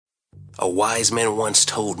A wise man once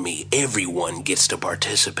told me everyone gets to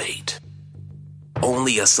participate.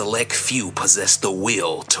 Only a select few possess the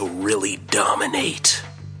will to really dominate.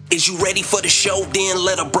 Is you ready for the show? Then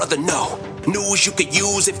let a brother know. News you could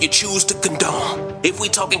use if you choose to condone. If we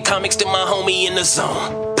talking comics, then my homie in the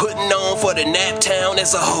zone. Putting on for the nap town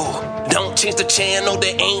as a whole. Don't change the channel,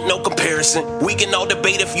 there ain't no comparison. We can all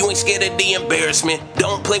debate if you ain't scared of the embarrassment.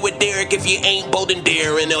 Don't play with Derek if you ain't bold and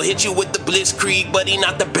daring. They'll hit you with the blitzkrieg, but he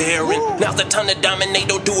not the Baron. Now's the time to dominate,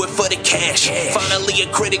 don't do it for the cash. Finally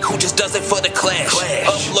a critic who just does it for the clash.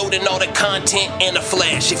 Uploading all the content and a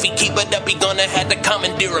flash. If he keep it up, he gonna have to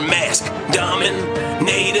commandeer a mask.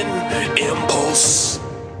 Dominating impulse.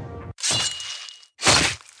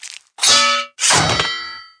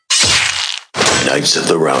 Knights of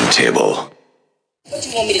the Round Table. What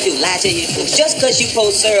you want me to do? Lie to you? Just because you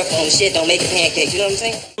pour syrup on shit don't make it pancakes, you know what I'm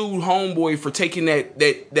saying? Dude, homeboy, for taking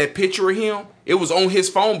that picture of him, it was on his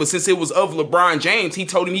phone, but since it was of LeBron James, he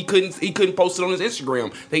told him he couldn't post it on his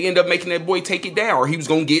Instagram. They ended up making that boy take it down, or he was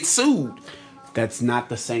gonna get sued. That's not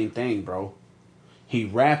the same thing, bro. He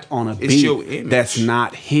rapped on a It's your beat image. that's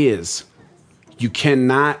not his. You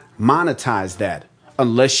cannot monetize that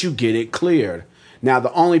unless you get it cleared. Now,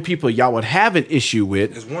 the only people y'all would have an issue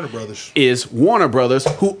with is Warner Brothers,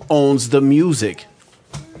 who owns the music.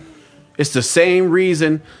 It's the same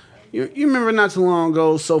reason. You remember not too long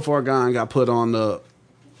ago, So Far Gone got put on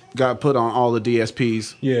all the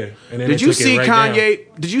DSPs. Yeah. And then Did you see Kanye?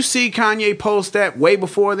 Did you see Kanye post that way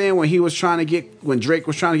before then when Drake was trying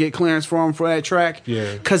to get clearance for him for that track?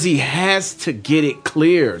 Yeah. Because he has to get it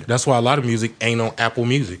cleared. That's why a lot of music ain't on Apple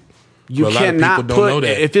Music. You But a lot of cannot people don't know put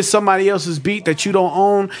that. if it's somebody else's beat that you don't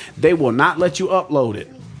own, they will not let you upload it.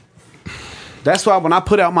 That's why when I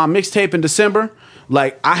put out my mixtape in December,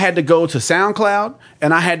 like I had to go to SoundCloud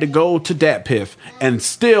and I had to go to DatPiff, and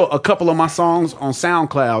still a couple of my songs on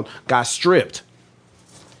SoundCloud got stripped.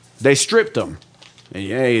 They stripped them. And,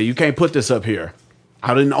 hey, you can't put this up here.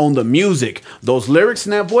 I didn't own the music. Those lyrics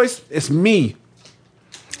and that voice, it's me.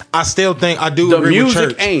 I still think I do The agree with music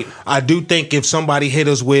Church. ain't. I do think if somebody hit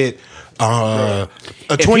us with a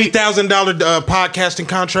 $20,000 podcasting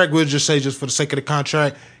contract, we'll just say just for the sake of the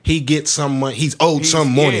contract, he gets some money. He's owed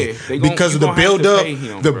some money because of the build up.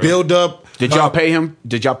 The build up. Did y'all pay him?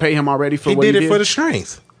 Did y'all pay him already for what he did? For the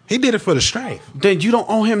strength. He did it for the strength. Then you don't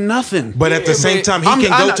owe him nothing. But at the same time, he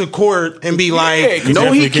can go to court and be like,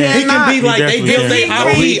 no, he cannot. He can be like, they give they out.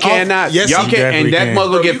 He cannot. Yes, y'all he can, and that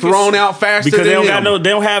mother get thrown out faster because they than don't him. they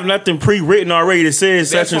don't have nothing pre-written already that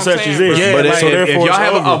says such and such is this. Yeah, but like, if y'all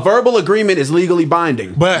have a verbal agreement, is legally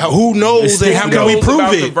binding. But who knows? And how can we prove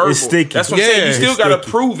it? It's sticky. That's what I'm saying. You still got to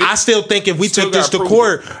prove it. I still think if we took this to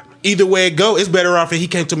court, either way it go, it's better off if he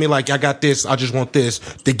came to me like, I got this, I just want this,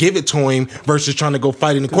 to give it to him versus trying to go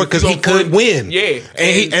fight in the court because he could win. Yeah.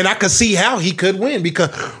 And I could see how he could win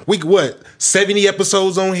because 70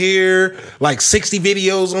 episodes on here, like 60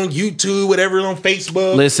 videos on YouTube, whatever on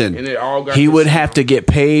Facebook. Listen, And it all got he this- would have to get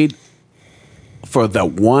paid for the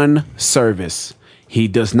one service. He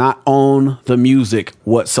does not own the music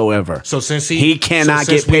whatsoever. So since he cannot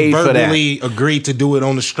get paid for that. verbally agreed to do it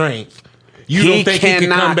on the strength. You don't think he can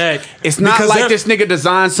come back? It's not like this nigga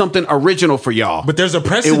designed something original for y'all. But there's a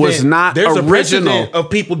precedent. It was not there's original. a precedent of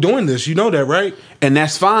people doing this. You know that, right? And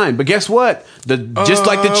that's fine. But guess what? Just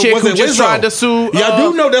like the chick was who it just Lizzo? tried to sue. Yeah, I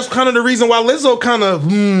do know that's kind of the reason why Lizzo kind of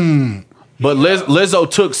But Lizzo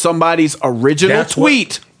took somebody's original That's what-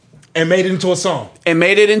 tweet and made it into a song. and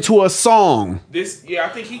made it into a song. I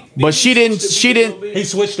think he. But she didn't. He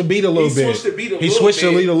switched the beat a little bit. He switched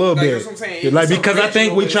the beat a little Like, bit. that's what I'm saying. Like It's because I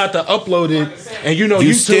think we original. tried to upload it, and you know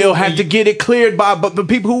You YouTube, still have to get it cleared by the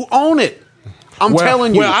people who own it. I'm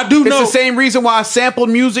telling you. well, I do know- It's the same reason why sampled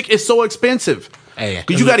music is so expensive.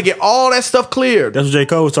 Because you got to get all that stuff cleared. That's what J.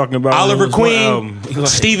 Cole was talking about. Oliver It was Queen,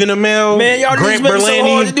 Stephen Amell, man, y'all Grant just make it so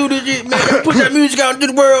hard to Berlanti. do this shit, man. Y'all put that music out into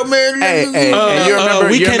the world, man. Hey, and you remember,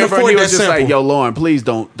 we you can't remember afford he that was just sample. like, yo, Lauren, please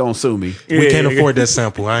don't sue me. We can't Yeah. afford that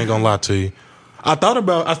sample. I ain't gonna lie to you. I thought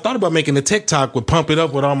about making a TikTok with Pump It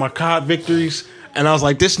Up with all my COD victories. And I was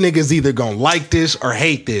like, this nigga's either gonna like this or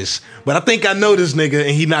hate this. But I think I know this nigga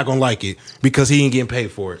and he not gonna like it because he ain't getting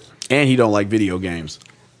paid for it. And he don't like video games.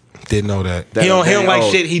 Didn't know that. He don't like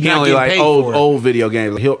shit he not only getting like paid for. old video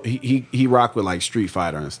games. He rock with like Street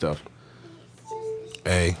Fighter and stuff.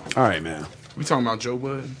 Hey, All right, man. We talking about Joe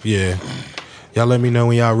Bud? yeah. Y'all let me know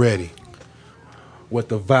when y'all ready. What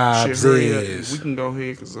the vibes hurry up. is. We can go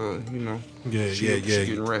ahead because Yeah, she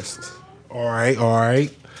getting rest. All right.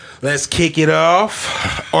 Let's kick it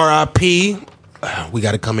off. R.I.P. We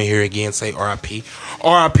got to come in here again and say R.I.P.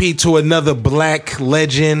 R.I.P. to another black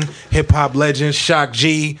legend, hip hop legend, Shock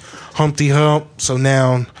G. Humpty Hump. So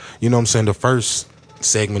now, you know what I'm saying, the first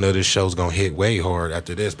segment of this show's gonna hit way hard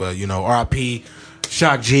after this. But, you know, R.I.P.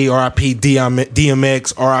 Shock G, R.I.P.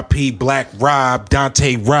 DMX, R.I.P. Black Rob,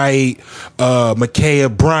 Dante Wright, Micaiah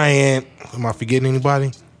Bryant. Am I forgetting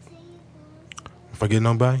anybody? Forgetting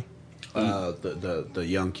nobody? The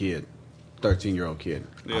young kid, 13-year-old kid.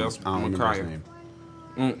 Yeah, I don't remember his name.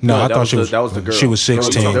 No, I that thought was she was. that was the girl. She was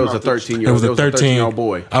 16. There was a 13-year-old. It was a 13-year-old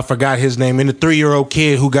boy. I forgot his name. And the 3-year-old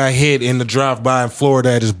kid who got hit in the drive-by in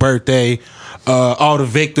Florida at his birthday. All the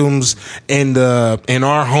victims in our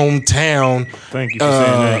hometown. Thank you for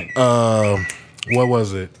saying that. What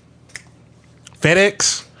was it?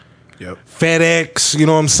 FedEx. Yep. FedEx, you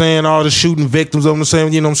know what I'm saying? All the shooting victims, you know what I'm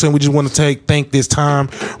saying? You know what I'm saying? We just want to thank this time.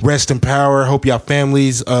 Rest in power. Hope y'all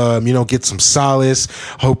families, get some solace.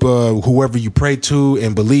 Hope whoever you pray to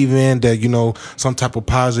and believe in that, some type of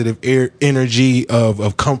positive energy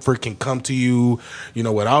of comfort can come to you,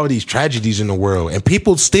 with all these tragedies in the world. And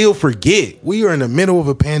people still forget we are in the middle of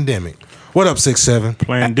a pandemic. What up, 6'7"?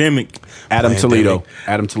 Pandemic. Adam Toledo.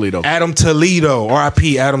 Adam Toledo.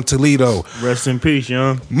 R.I.P. Adam Toledo. Rest in peace,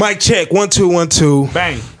 young. Mic check. 1 2 1 2.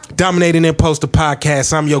 Bang. Dominating and post the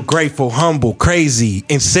podcast. I'm your grateful, humble, crazy,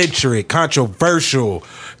 eccentric, controversial,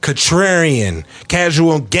 contrarian,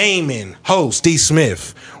 casual gaming host D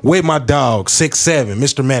Smith with my dog 6'7",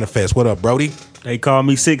 Mr. Manifest. What up, Brody? They call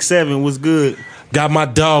me 6'7". What's good? Got my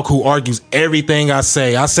dog who argues everything I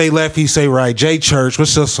say. I say left, he say right. J Church,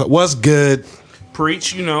 what's good?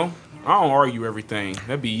 Preach, I don't argue everything.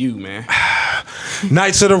 That'd be you, man.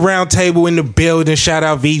 Knights of the Round Table in the building. Shout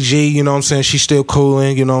out VG, you know what I'm saying? She's still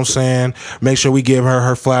cooling, you know what I'm saying? Make sure we give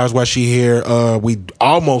her flowers while she here. We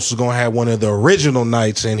almost going to have one of the original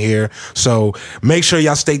Knights in here. So make sure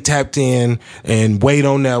y'all stay tapped in and wait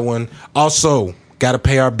on that one. Also, got to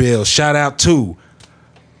pay our bills. Shout out to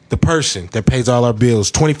the person that pays all our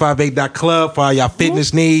bills. 258.club for all y'all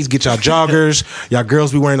fitness needs. Get y'all joggers. Y'all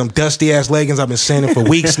girls be wearing them dusty ass leggings. I've been saying it for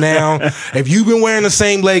weeks now. If you've been wearing the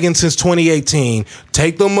same leggings since 2018,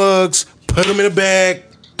 take the mugs, put them in a bag,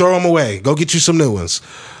 throw them away. Go get you some new ones.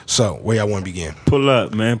 So, where y'all want to begin? Pull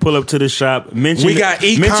up, man. Pull up to the shop. Mention We got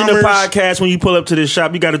e-commerce. Mention the podcast when you pull up to the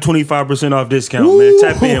shop. You got a 25% off discount, man.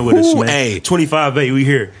 Tap in with us, man. Hey. 25A, we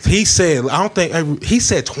here. He said, he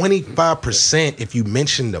said 25% if you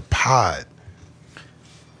mention the pod.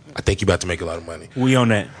 I think you about to make a lot of money. We on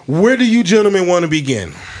that. Where do you gentlemen want to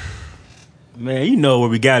begin? Man, you know where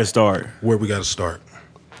we got to start. Where we got to start?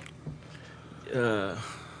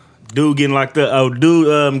 Dude getting locked up. Oh,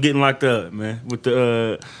 dude getting locked up, man. With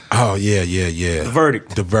the Oh, yeah. The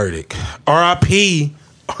verdict. The verdict. R.I.P.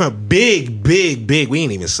 Big. We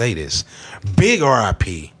ain't even say this. Big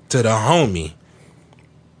R.I.P. to the homie,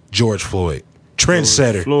 George Floyd.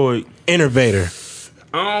 Trendsetter. Floyd. Innovator.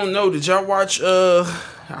 I don't know. Did y'all watch, I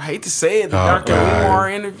hate to say it, the Dr. Umar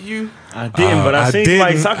interview? I didn't, but I seen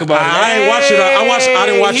somebody talk about it. I didn't watch it. I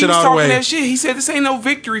didn't watch it all the way. He was talking that shit. He said this ain't no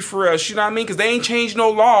victory for us. You know what I mean? Because they ain't changed no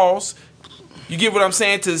laws. You get what I'm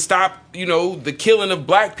saying? To stop, the killing of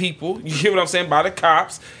black people. You get what I'm saying? By the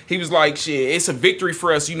cops. He was like, shit, it's a victory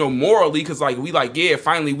for us, morally. Because,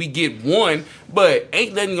 finally we get one. But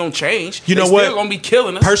ain't nothing going to change. You know they what? Still going to be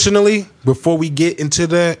killing us. Personally, before we get into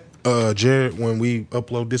that, Jared, when we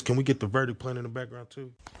upload this, can we get the verdict playing in the background,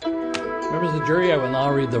 too? Members of the jury, I will now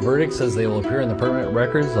read the verdicts as they will appear in the permanent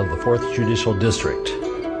records of the 4th Judicial District.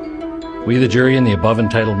 We, the jury, in the above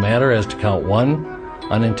entitled matter as to count 1,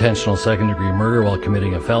 unintentional second-degree murder while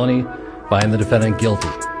committing a felony, find the defendant guilty.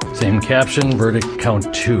 Same caption, verdict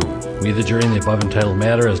count 2. We, the jury, in the above entitled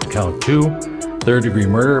matter as to count 2, third-degree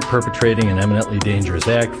murder, perpetrating an eminently dangerous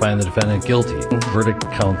act, find the defendant guilty. Verdict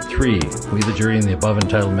count 3. We, the jury, in the above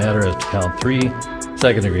entitled matter as to count 3,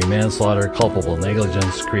 second-degree manslaughter, culpable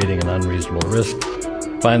negligence, creating an unreasonable risk,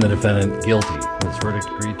 find the defendant guilty. This verdict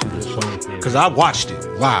agreed to this 20th day. Because I watched it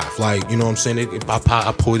live. You know what I'm saying?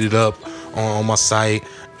 I pulled it up on my site,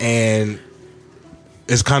 and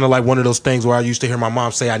it's kind of like one of those things where I used to hear my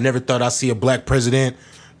mom say, I never thought I'd see a black president,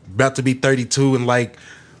 about to be 32 in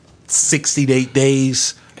 68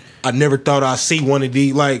 days. I never thought I'd see one of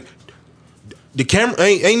these. The camera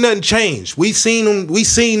ain't nothing changed. We seen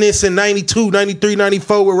this in 92, 93,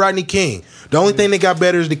 94 with Rodney King. The only thing that got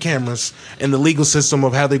better is the cameras and the legal system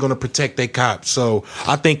of how they're going to protect their cops. So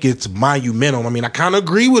I think it's monumental. I mean, I kind of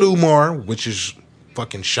agree with Umar, which is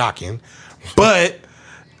fucking shocking. But,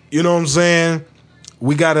 you know what I'm saying?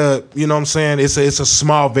 We gotta, you know what I'm saying? It's a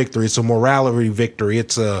small victory. It's a morality victory.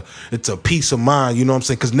 It's a peace of mind. You know what I'm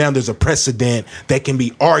saying? Because now there's a precedent that can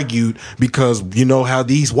be argued because you know how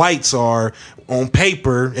these whites are on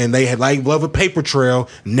paper, and they had love a paper trail.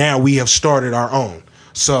 Now we have started our own.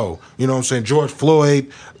 So, you know what I'm saying? George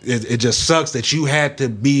Floyd, it just sucks that you had to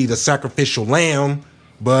be the sacrificial lamb,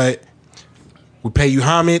 but we pay you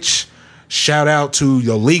homage. Shout out to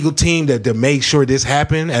your legal team that made sure this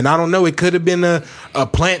happened. And I don't know, it could have been a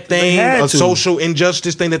plant thing, a social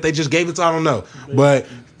injustice thing that they just gave it to. I don't know. But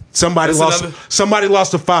somebody lost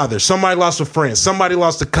a father, somebody lost a friend, somebody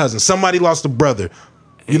lost a cousin, somebody lost a brother.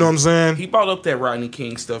 You know what I'm saying? He brought up that Rodney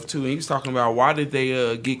King stuff too, and he was talking about why did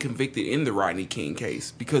they get convicted in the Rodney King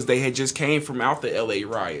case? Because they had just came from out the L.A.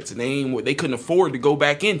 riots, and they couldn't afford to go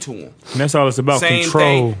back into them. And that's all it's about.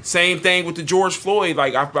 Control. Same thing with the George Floyd.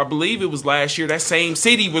 Like I believe it was last year. That same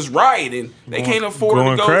city was rioting. They can't afford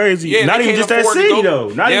to go crazy. Yeah, not even just that city though.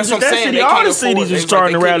 Not even just that city. All the cities are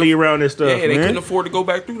starting to rally around this stuff. Yeah, they couldn't afford to go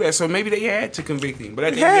back through that. So maybe they had to convict him. But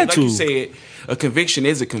at the end, like you said, a conviction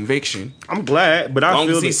is a conviction. I'm glad, but as long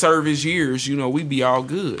as he served his years, we be all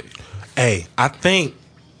good. Hey, I think,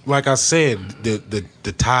 like I said,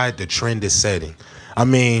 the trend is setting. I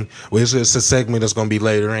mean, it's a segment that's going to be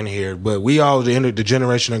later in here, but we all entered the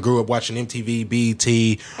generation and grew up watching MTV,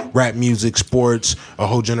 BET, rap music, sports. A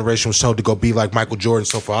whole generation was told to go be like Michael Jordan.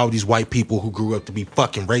 So for all these white people who grew up to be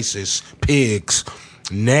fucking racist pigs,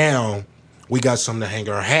 now we got something to hang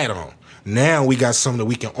our hat on. Now we got something that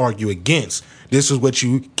we can argue against. This is what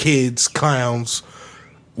you kids, clowns,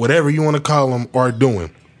 whatever you want to call them, are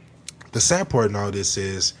doing. The sad part in all this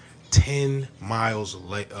is 10 miles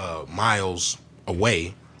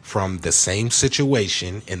away from the same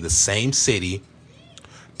situation in the same city,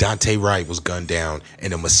 Dante Wright was gunned down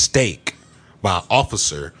in a mistake by an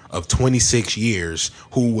officer of 26 years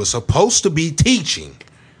who was supposed to be teaching.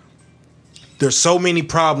 There's so many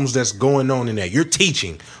problems that's going on in that. You're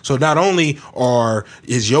teaching. So not only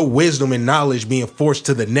is your wisdom and knowledge being forced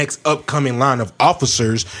to the next upcoming line of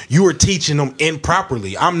officers, you are teaching them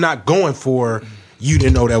improperly. I'm not going for you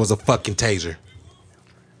to know that was a fucking taser.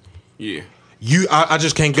 Yeah. I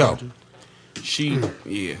just can't go.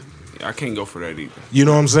 I can't go for that either. You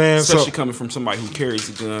know what I'm saying? Especially coming from somebody who carries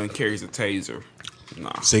a gun, carries a taser.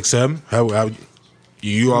 Nah. 6'7"? How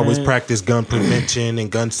you always practice gun prevention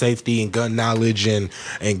and gun safety and gun knowledge and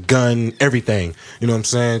gun everything. You know what I'm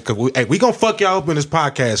saying? Because we going to fuck y'all up in this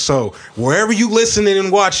podcast. So wherever you listening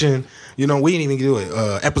and watching, we didn't even do it.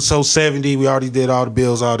 Episode 70, we already did all the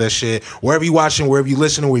bills, all that shit. Wherever you watching, wherever you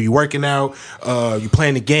listening, where you working out, you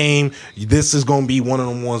playing the game, this is going to be one of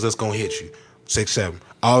them ones that's going to hit you. 6'7".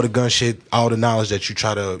 All the gun shit, all the knowledge that you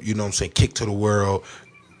try to, kick to the world.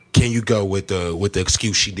 Can you go with the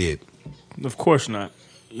excuse she did? Of course not.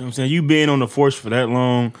 You know what I'm saying? You been on the force for that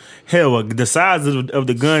long. Hell, the size of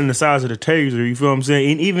the gun and the size of the taser, you feel what I'm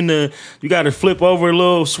saying? And even you got to flip over a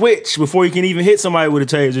little switch before you can even hit somebody with a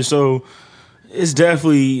taser. So it's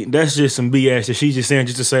that's just some BS that she's just saying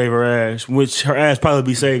just to save her ass, which her ass probably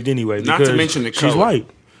be saved anyway. Not to mention the color. She's white.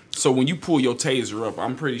 So when you pull your taser up,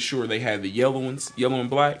 I'm pretty sure they have the yellow ones, yellow and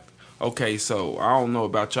black. Okay, so I don't know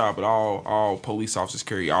about y'all, but all police officers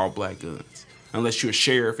carry all black guns. Unless you're a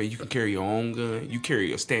sheriff and you can carry your own gun, you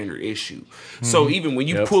carry a standard issue. Mm-hmm. So even when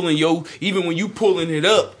you pulling it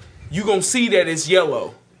up, you gonna see that it's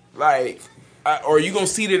yellow, or you gonna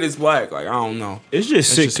see that it's black. I don't know. It's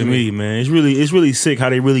just sick to me, man. It's really sick how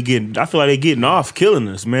they really getting. I feel like they getting off killing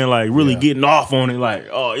us, man. Getting off on it.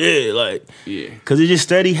 Because it just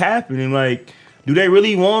steady happening. Do they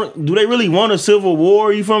really want a civil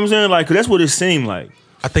war? You feel what I'm saying? Cause that's what it seemed like.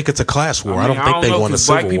 I think it's a class war. I don't think they want a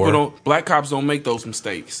civil war. Black cops don't make those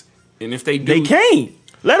mistakes, and if they do, they can't.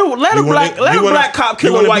 Let a black cop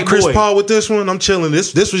kill a white boy. Chris Paul with this one. I'm chilling.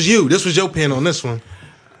 This was you. This was your pen on this one.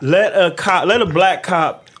 Let a black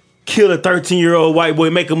cop kill a 13-year-old white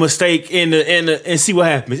boy, make a mistake and see what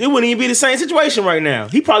happens. It wouldn't even be the same situation right now.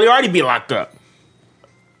 He probably already be locked up.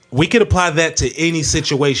 We could apply that to any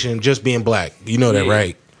situation, just being black. You know that,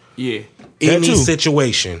 right? Yeah. Any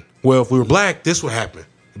situation. Well, if we were black, this would happen.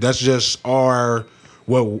 That's just our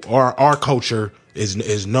culture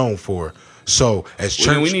is known for. So as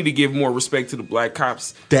church, we need to give more respect to the black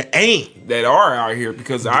cops that are out here,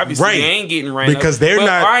 because obviously they ain't getting ran up. Because they're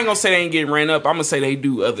not. I ain't gonna say they ain't getting ran up. I'm gonna say they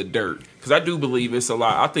do other dirt, because I do believe it's a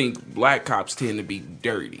lot. I think black cops tend to be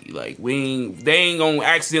dirty. They ain't gonna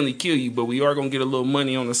accidentally kill you, but we are gonna get a little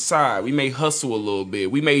money on the side. We may hustle a little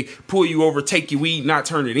bit. We may pull you over, take your weed, not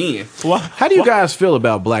turn it in. How do you guys feel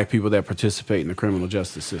about black people that participate in the criminal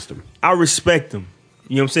justice system? I respect them.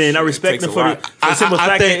 You know what I'm saying? I respect them for the simple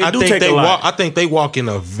fact that it do take a lot. I think they walk in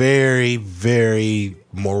a very, very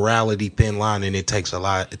morality thin line, and it takes a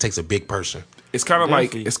lot. It takes a big person. It's kind of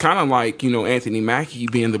like Anthony Mackie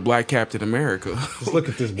being the black Captain America. Just look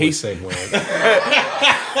at this boy segue.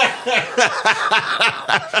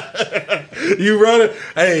 You run it.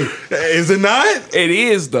 Hey, is it not? It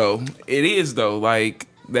is though. It is though. Like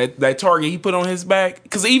that target he put on his back.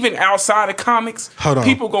 Because even outside of comics, Hold on.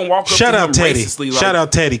 people gonna walk up Shout to out him Teddy. racistly. Shout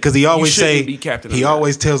out Teddy, because he always shouldn't say be Captain he America.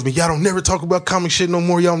 always tells me, y'all don't never talk about comic shit no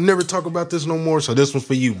more. Y'all never talk about this no more. So this one's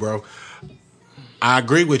for you, bro. I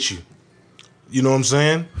agree with you. You know what I'm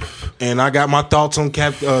saying? And I got my thoughts on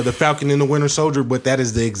the Falcon and the Winter Soldier, but that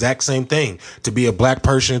is the exact same thing. To be a black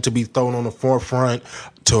person, to be thrown on the forefront,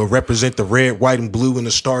 to represent the red, white, and blue and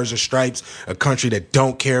the stars and stripes, a country that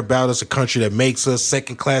don't care about us, a country that makes us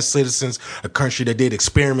second-class citizens, a country that did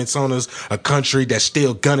experiments on us, a country that's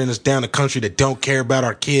still gunning us down, a country that don't care about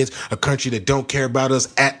our kids, a country that don't care about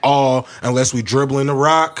us at all unless we dribbling the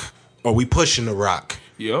rock or we pushing the rock.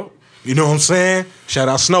 Yep. You know what I'm saying? Shout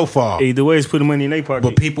out Snowfall. Either way, it's putting money in their pocket.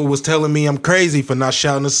 But people was telling me I'm crazy for not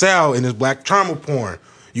shouting us out in this black trauma porn.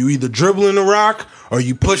 You either dribbling the rock or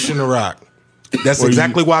you pushing the rock. That's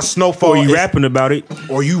exactly why Snowfall. Or you rapping about it.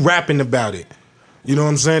 Or you rapping about it. You know what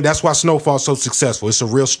I'm saying? That's why Snowfall's so successful. It's a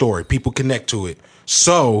real story. People connect to it.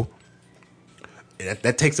 So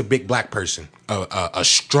that takes a big black person, a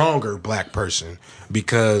stronger black person,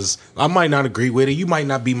 because I might not agree with it. You might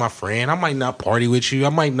not be my friend. I might not party with you. I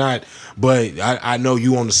might not, but I know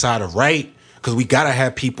you on the side of right, because we gotta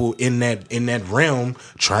have people in that realm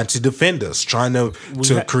trying to defend us, trying to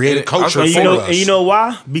create a culture for us. And you know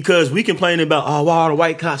why? Because we complain about why all the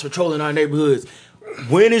white cops patrolling our neighborhoods.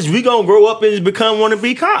 When is we gonna grow up and become want to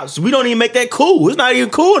be cops? We don't even make that cool. It's not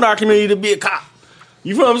even cool in our community to be a cop.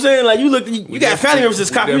 You feel what I'm saying? Like you got family members that's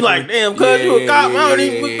cop. You like, damn, cuz you a cop. I don't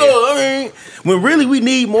even go. I mean, when really we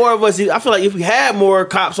need more of us. I feel like if we had more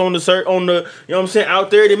cops on the you know what I'm saying, out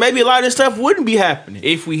there, then maybe a lot of this stuff wouldn't be happening.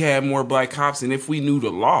 If we had more black cops and if we knew the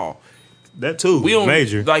law. That too. We don't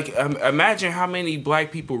major. Like imagine how many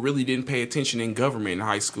black people really didn't pay attention in government in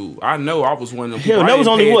high school. I know I was one of them. Hell, that was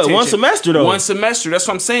only what, one semester though. One semester. That's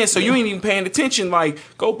what I'm saying. So you ain't even paying attention. Like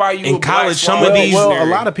go buy you in a college. black Some of these, a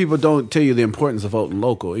lot of people don't tell you the importance of voting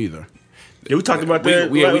local either. Yeah, we talked about that.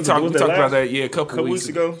 We talked about that. Yeah, a couple weeks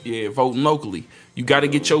ago. Yeah, voting locally. You got to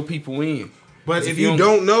get your people in. But if you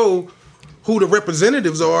don't know who the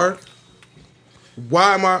representatives are,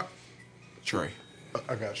 why am I? Trey,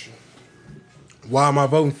 I got you. Why am I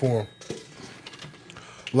voting for him?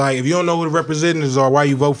 Like, if you don't know who the representatives are, why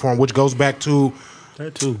you vote for him? Which goes back to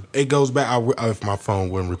that too. It goes back. If my phone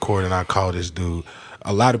wasn't recording, I call this dude.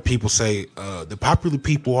 A lot of people say the popular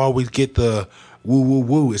people always get the woo woo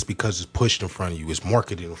woo. It's because it's pushed in front of you. It's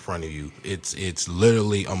marketed in front of you. It's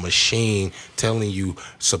literally a machine telling you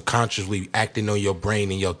subconsciously, acting on your brain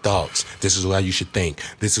and your thoughts. This is how you should think.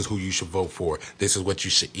 This is who you should vote for. This is what you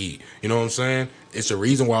should eat. You know what I'm saying? It's a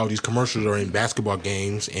reason why all these commercials are in basketball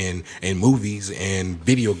games and movies and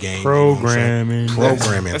video games. Programming. You know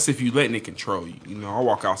that's if you letting it control you. You know, I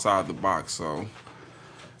walk outside the box, so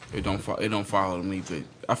it don't follow me. But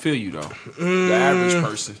I feel you though. The average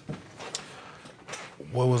person.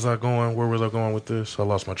 Where was I going with this? I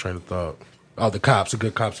lost my train of thought. Oh, the cops, the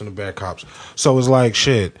good cops and the bad cops. So it's like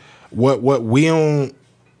shit. What we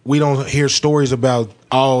don't hear stories about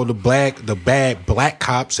all the bad black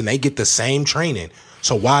cops, and they get the same training.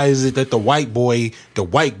 So why is it that the white boy, the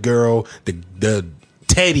white girl, the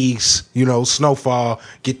Teddies, you know, Snowfall,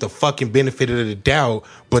 get the fucking benefit of the doubt,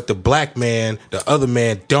 but the black man, the other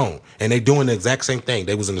man don't? And they doing the exact same thing.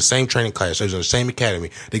 They was in the same training class. They was in the same academy.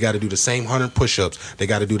 They got to do the same 100 push-ups. They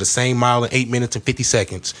got to do the same mile in 8 minutes and 50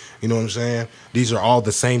 seconds. You know what I'm saying? These are all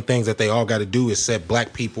the same things that they all got to do, except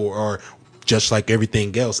black people are, just like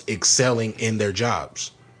everything else, excelling in their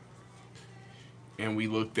jobs. And we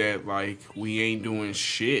looked at like we ain't doing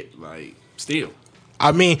shit, like still.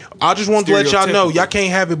 I mean, I just want to let y'all know, y'all can't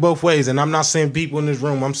have it both ways. And I'm not saying people in this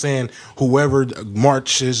room. I'm saying whoever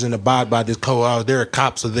marches and abide by this code, there are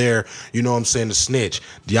cops are there, you know what I'm saying, to snitch.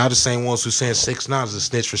 Y'all the same ones who saying 6ix9ine is a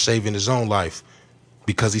snitch for saving his own life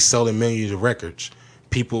because he's selling millions of records.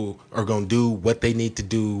 People are going to do what they need to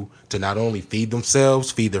do to not only feed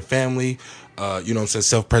themselves, feed their family. You know what I'm saying?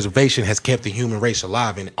 Self-preservation has kept the human race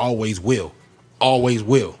alive and always will. Always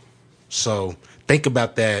will. So think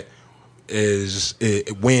about that.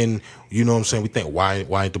 When, you know what I'm saying, we think, why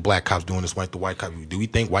ain't the black cops doing this? Why ain't the white cops? Do we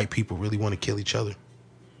think white people really want to kill each other?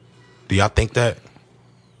 Do y'all think that?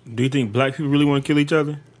 Do you think black people really want to kill each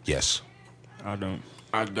other? Yes. I don't.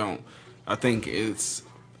 I think it's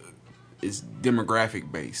demographic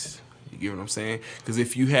based. You get what I'm saying? Because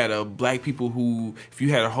if you had a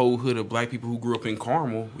whole hood of black people who grew up in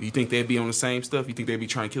Carmel, you think they'd be on the same stuff? You think they'd be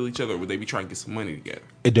trying to kill each other, or would they be trying to get some money together?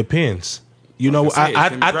 It depends. You know,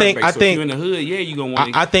 I think if you're in the hood, yeah, you gonna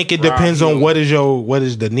want. I think it depends on what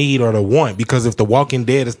is the need or the want. Because if The Walking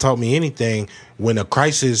Dead has taught me anything, when a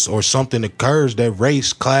crisis or something occurs, that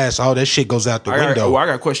race, class, all that shit goes out the window. I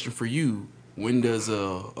got a question for you. When does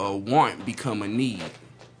a want become a need?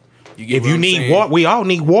 If you need water, we all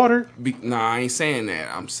need water. Nah, I ain't saying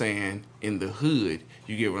that. I'm saying in the hood.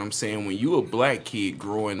 You get what I'm saying? When you a black kid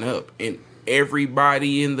growing up and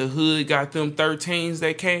everybody in the hood got them 13s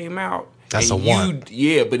that came out. That's a want.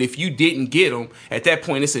 Yeah, but if you didn't get them, at that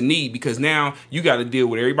point it's a need because now you got to deal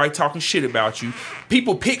with everybody talking shit about you.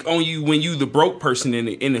 People pick on you when you the broke person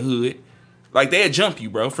in the hood. Like they'll jump you,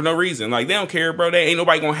 bro, for no reason. Like they don't care, bro. They ain't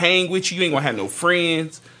nobody gonna hang with you. You ain't gonna have no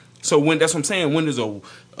friends. So that's what I'm saying. When does a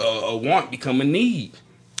want become a need?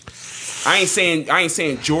 I ain't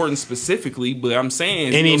saying Jordan specifically, but I'm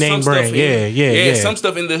saying any name brand. Yeah. Some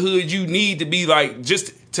stuff in the hood you need to be like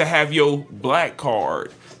just to have your black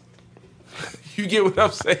card. You get what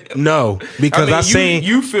I'm saying? No, because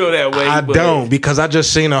you feel that way. I don't, because I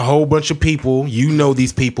just seen a whole bunch of people. You know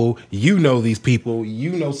these people. You know these people.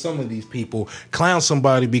 You know some of these people clown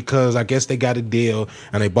somebody because I guess they got a deal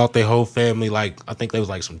and they bought their whole family. Like I think they was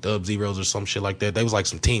like some Dub Zeros or some shit like that. They was like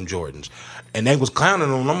some Team Jordans, and they was clowning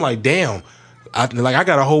them. I'm like, damn. I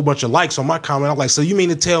got a whole bunch of likes on my comment. I'm like, so you mean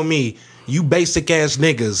to tell me you basic ass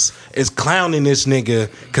niggas is clowning this nigga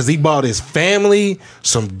because he bought his family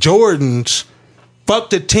some Jordans?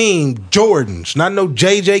 Fuck the team, Jordans. Not no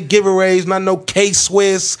JJ giveaways, not no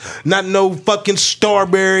K-Swiss, not no fucking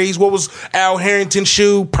Starberries. What was Al Harrington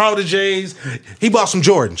shoe? Proteges. He bought some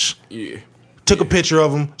Jordans. Yeah. Took a picture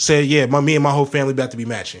of them, said, yeah, me and my whole family about to be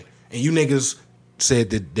matching. And you niggas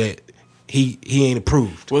said that he ain't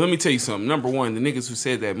approved. Well, let me tell you something. Number one, the niggas who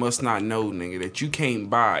said that must not know, nigga, that you can't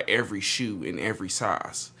buy every shoe in every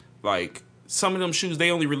size. Like, some of them shoes,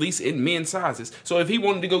 they only release in men's sizes. So if he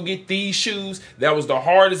wanted to go get these shoes, that was the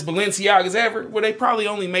hardest Balenciagas ever, well, they probably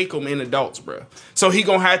only make them in adults, bro. So he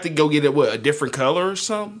gonna have to go get it, a different color or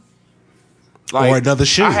something? Like, or another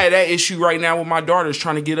shoe. I had that issue right now with my daughters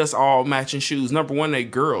trying to get us all matching shoes. Number one, they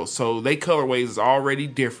girls, so they colorways is already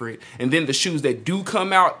different. And then the shoes that do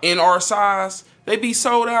come out in our size, they be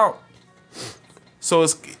sold out. So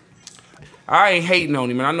I ain't hating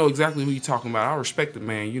on him, and I know exactly who you talking about. I respect the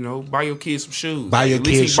man. You know, buy your kids some shoes. Buy your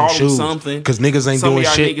kids some shoes. Because niggas ain't doing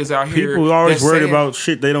shit. Niggas out here people always worried about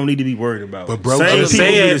shit they don't need to be worried about. But bro, same people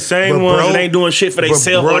be the same ones that ain't doing shit for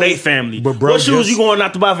themselves or their family. But bro, what shoes you going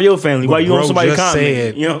not to buy for your family? Why you on somebody's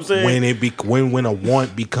comment? You know what I'm saying? When a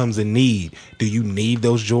want becomes a need, do you need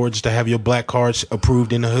those Jordans to have your black cards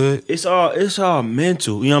approved in the hood? It's all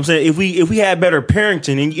mental. You know what I'm saying? If we had better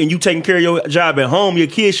parenting and you taking care of your job at home, your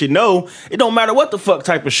kids should know it don't matter what the fuck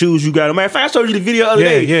type of shoes you got. Man, if I showed you the video the other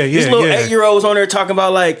day, these little 8-year-olds on there talking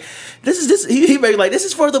about like this. He made like this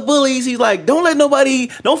is for the bullies. He's like, don't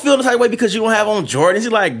feel the type of way because you don't have on Jordans. He's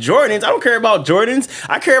like, Jordans? I don't care about Jordans.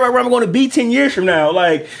 I care about where I'm going to be 10 years from now.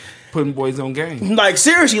 Like putting boys on game. Like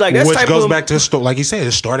seriously, like that's which goes back to the store. Like you said,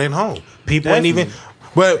 it started at home. People ain't even.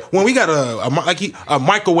 But when we got a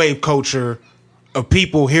microwave culture of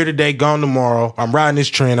people here today, gone tomorrow. I'm riding this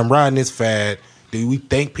trend. I'm riding this fad. Do we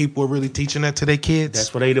think people are really teaching that to their kids?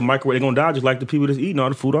 That's why they eat the microwave. They're gonna die just like the people that's eating all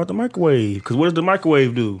the food out the microwave. Because what does the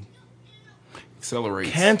microwave do?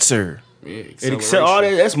 Accelerates cancer. Yeah, all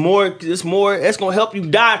that. That's more. That's gonna help you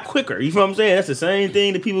die quicker. You feel what I'm saying? That's the same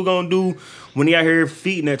thing that people gonna do when they out here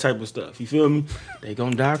feeding that type of stuff. You feel me? They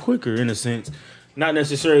gonna die quicker in a sense. Not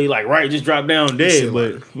necessarily like just drop down dead,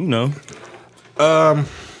 but you know. I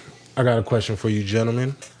got a question for you,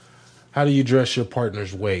 gentlemen. How do you dress your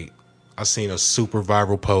partner's weight? I seen a super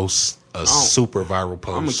viral post. I'm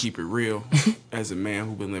gonna keep it real. As a man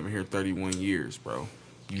who been living here 31 years, bro,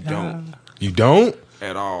 you don't. You don't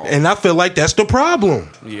at all. And I feel like that's the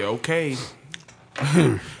problem. Yeah. Okay.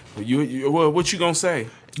 What you gonna say?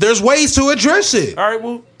 There's ways to address it. All right.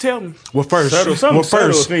 Well, tell me. Well, first,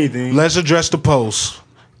 let's address the post.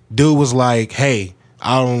 Dude was like, "Hey,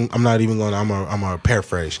 I'm not even gonna. I'm gonna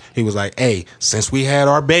paraphrase. He was like, "Hey, since we had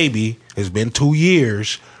our baby, it's been 2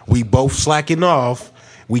 years. We both slacking off.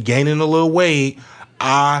 We gaining a little weight.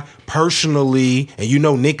 I personally, and you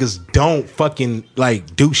know niggas don't fucking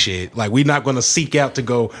like do shit. Like we not gonna seek out to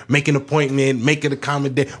go make an appointment, make it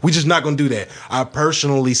accommodate. We just not gonna do that. I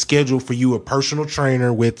personally schedule for you a personal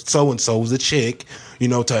trainer with so-and-so who's a chick,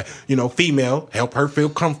 female, help her feel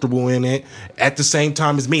comfortable in it at the same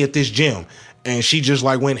time as me at this gym." And she just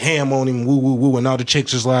like went ham on him, woo, woo, woo. And all the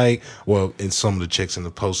chicks is like, and some of the chicks in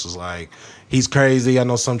the post is like, he's crazy. I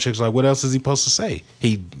know some chicks like, what else is he supposed to say?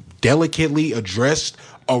 He delicately addressed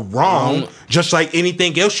a wrong, just like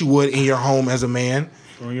anything else you would in your home as a man.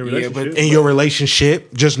 On your relationship. in your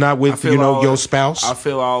relationship, just not with your spouse. I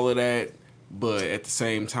feel all of that, but at the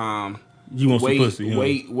same time, You want some pussy? Huh?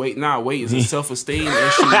 Wait. It's a self-esteem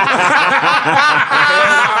issue.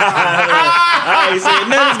 I ain't saying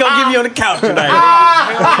nothing's gonna give you on the couch tonight.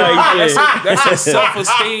 That's a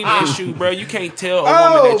self-esteem issue, bro. You can't tell a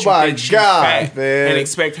woman that you think she's fat and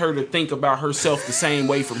expect her to think about herself the same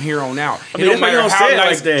way from here on out. It don't matter how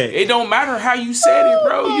nice that. It don't matter how you said it,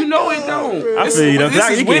 bro. You know it don't. I feel you though. This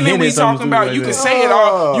is women we talking about. You can say it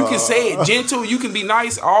all. You can say it gentle. You can be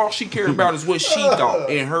nice. All she cared about is what she thought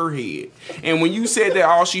in her head. And when you said that,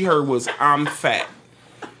 all she heard was, "I'm fat."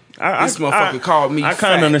 This motherfucker called me fat. I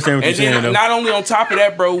kind of understand what you're saying, though. And not only on top of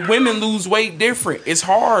that, bro, women lose weight different. It's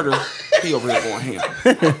harder. He over there going ham.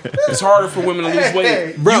 It's harder for women to lose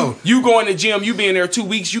weight. Bro. You go in the gym, you be in there 2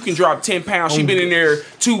 weeks, you can drop 10 pounds. She been in there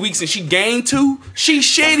 2 weeks and she gained 2. She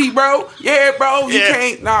shitty, bro. Yeah, bro. You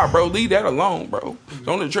can't. Nah, bro. Leave that alone, bro.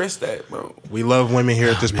 Don't address that, bro. We love women here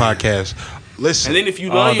at this podcast. Listen. And then if you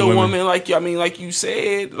love your woman, like you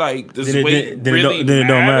said, like does then weight really then it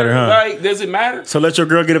don't matter, huh? Like, does it matter? So let your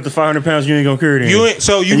girl get up to 500 pounds. You ain't gonna carry it. You ain't.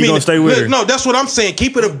 So you mean gonna stay with her? No, that's what I'm saying.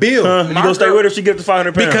 Keep it a bill. You gonna stay with her if she get up to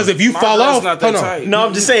 500 pounds? Because if you fall off, not that tight. No,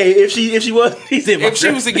 I'm just saying if she was, if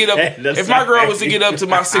she was to get up, if my girl was to get up to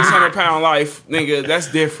my 600-pound life, nigga,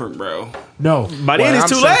 that's different, bro. No, by then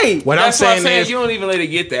it's too late. What that's I'm saying is, you don't even let it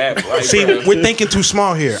get that. Like, see, bro. we're thinking too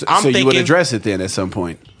small here. I'm thinking you would address it then at some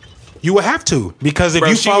point. You would have to, because if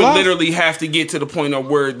you she fall would off, literally have to get to the point of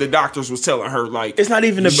where the doctors was telling her, like, it's not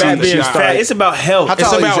even about being fat. It's about health. How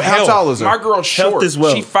tall is her? My girl's short. As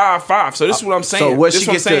well. She 5'5". So this is what I'm saying. So what this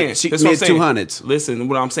she gets to? She mid 200s. Listen,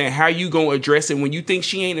 what I'm saying. How you gonna address it when you think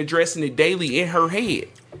she ain't addressing it daily in her head?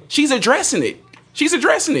 She's addressing it.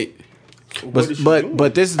 But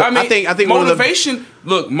this is I think motivation.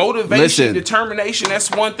 Look, motivation, Listen. determination. That's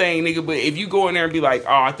one thing, nigga. But if you go in there and be like,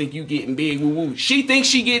 "Oh, I think you getting big," woo woo. She thinks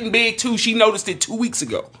she getting big too. She noticed it 2 weeks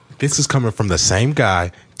ago. this is coming from the same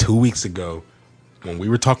guy 2 weeks ago when we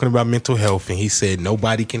were talking about mental health, and he said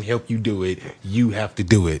nobody can help you do it. You have to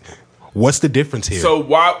do it. What's the difference here? So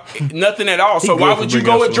why nothing at all? So why would you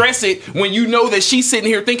go address it when you know that she's sitting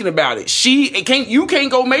here thinking about it? You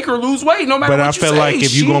can't go make her lose weight no matter what you say. But I feel like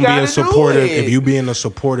if you're gonna be a supportive, if you being a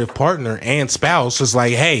supportive partner and spouse, it's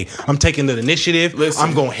like, hey, I'm taking the initiative. Listen,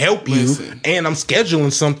 I'm gonna help you, and I'm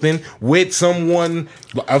scheduling something with someone,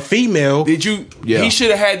 a female. Did you? Yeah. He should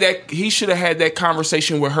have had that. He should have had that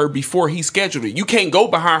conversation with her before he scheduled it. You can't go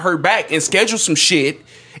behind her back and schedule some shit.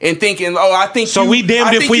 And thinking, oh, I think so. We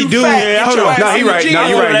damned if we do. Hold on. No, you're right. No,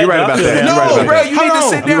 you're right about that. No, bro, you need to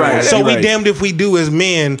sit down. So we damned if we do as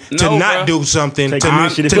men to not do something, to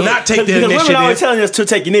not take the initiative. Women always telling us to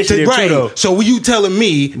take initiative, right? Too, so you telling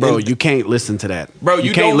me, bro, you can't listen to that, bro.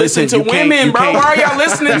 You can't listen to women, bro. Why are y'all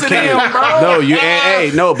listening to them, bro? No,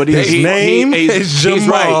 no, but he's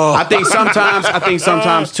right. I think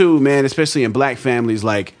sometimes too, man, especially in black families,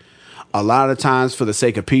 like a lot of times for the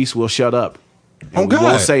sake of peace, we'll shut up. And we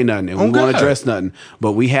won't say nothing, and we won't address nothing.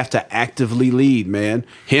 But we have to actively lead, man.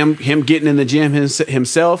 Him getting in the gym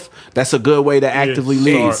himself, that's a good way to actively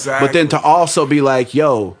lead. Exactly. But then to also be like,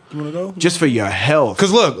 yo, just for your health.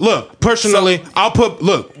 Because look, personally, I'll put,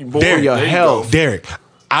 Derek, your health. Derek,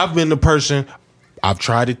 I've been the person, I've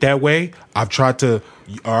tried it that way. I've tried to,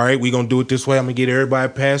 all right, we gonna do it this way. I'm gonna get everybody a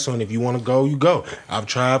pass on. If you want to go, you go. I've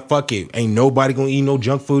tried, fuck it. Ain't nobody gonna eat no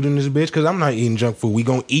junk food in this bitch because I'm not eating junk food. We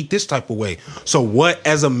gonna eat this type of way. So what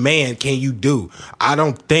as a man can you do? I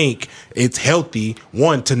don't think it's healthy,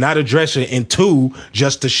 one, to not address it, and two,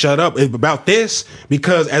 just to shut up about this,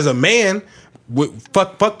 because as a man,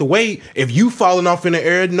 fuck the weight. If you falling off in the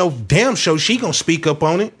air, no damn show she gonna speak up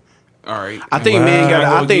on it. All right. I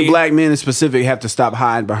think black men in specific have to stop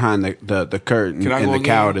hiding behind the curtain and the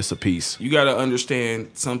cowardice of peace. You got to understand,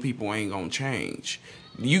 some people ain't gonna change.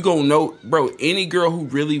 You gonna know, bro. Any girl who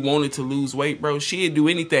really wanted to lose weight, bro, she'd do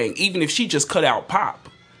anything, even if she just cut out pop.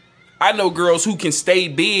 I know girls who can stay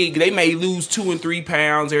big. They may lose 2 and 3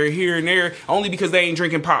 pounds here and there, only because they ain't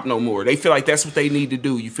drinking pop no more. They feel like that's what they need to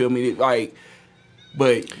do. You feel me? Like,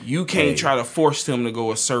 but you can't try to force them to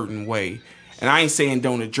go a certain way. And I ain't saying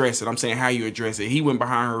don't address it. I'm saying how you address it. He went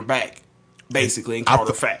behind her back, basically, and called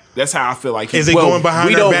her fat. That's how I feel like. Going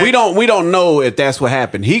behind her back? We don't know if that's what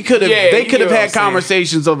happened. He could have. They could have had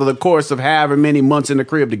conversations over the course of however many months in the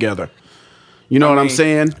crib together. You know what I'm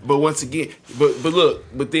saying? But once again, but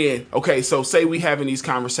then, okay. So say we having these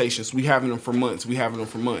conversations. We having them for months.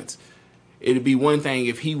 it'd be one thing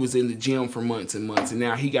if he was in the gym for months and months, and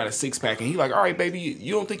now he got a 6-pack, and he like, all right, baby,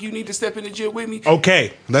 you don't think you need to step in the gym with me?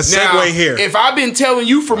 Okay, let's Now, segue here. If I've been telling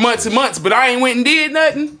you for months and months, but I ain't went and did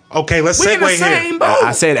nothing, Okay, let's we in the segue same here. boat.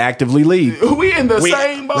 I said actively leave. We in the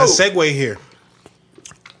same boat. Let's segue here.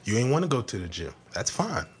 You ain't want to go to the gym. That's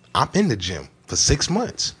fine. I'm in the gym for 6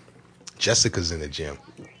 months. Jessica's in the gym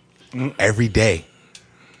every day.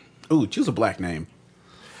 Ooh, choose a black name.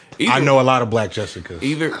 I know a lot of black Jessicas.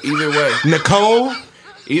 Either way. Nicole,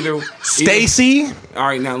 Either Stacy. All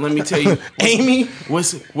right, now let me tell you, Amy.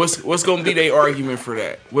 What's gonna be their argument for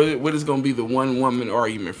that? What is gonna be the one woman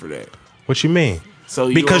argument for that? What you mean?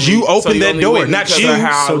 So because you opened that door, not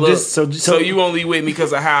you. So you only with me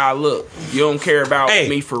because of how I look. You don't care about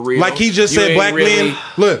me for real. Like he just You said, ain't black really, men.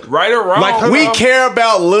 Look, right or wrong. Like We care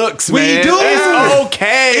about looks, man. We do. It's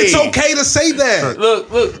okay. It's okay to say that.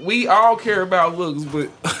 Look. We all care about looks, but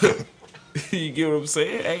you get what I'm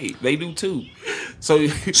saying? Hey, they do too. So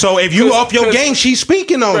if you off your game, she's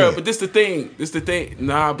speaking on it. But this the thing.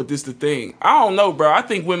 Nah, but this the thing. I don't know, bro. I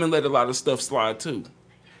think women let a lot of stuff slide too.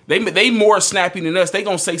 They more snappy than us. They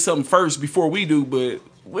gonna say something first before we do, but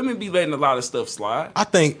women be letting a lot of stuff slide. I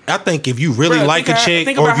think if you really like a chick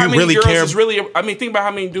think or about if how you many really girls care, is really. I mean, think about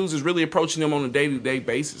how many dudes is really approaching them on a day-to-day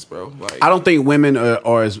basis, bro. Like, I don't think women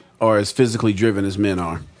are as physically driven as men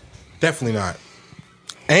are. definitely not.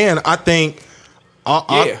 And I think,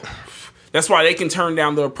 that's why they can turn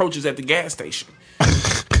down the approaches at the gas station.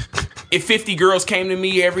 If 50 girls came to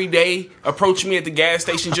me every day, approaching me at the gas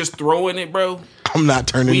station, just throwing it, bro, I'm not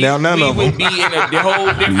turning down none of we them. would be in a whole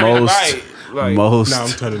different light. Like, No, I'm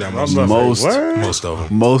turning down most of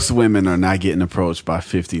them. Most women are not getting approached by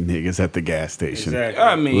 50 niggas at the gas station. Exactly.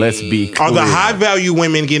 I mean, Let's be clear. Are the high value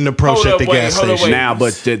women getting approached at the gas station? Now,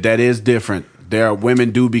 but that is different. There are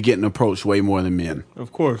women do be getting approached way more than men.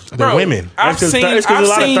 Of course. They're women. I've That's 'cause seen a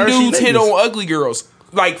lot of thirsty dudes hit niggas. on ugly girls.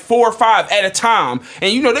 Like 4 or 5 at a time.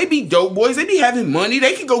 And you know, they be dope boys. They be having money.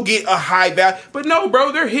 They can go get a high value. But no,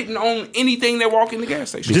 bro, they're hitting on anything that walk in the gas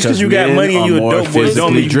station. Just because you got men money and are you a more dope boy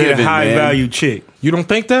don't mean you physically get a driven, high man. value chick. You don't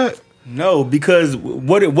think that? No, because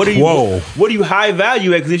what are you? Whoa. What do you high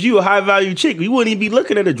value at? Because if you a high value chick, you wouldn't even be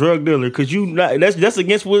looking at a drug dealer because that's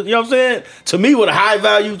against what you know what I'm saying. To me, what a high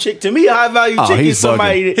value chick. To me, a high value chick he's is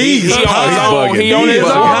somebody. He's He on bugging. He on his He's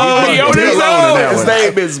own. bugging. He on He's his alone in that own. His one.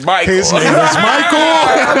 name is Michael. His name is Michael.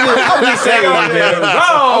 I'm just saying, man.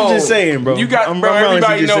 I'm just saying, bro. You got, I'm bro. honestly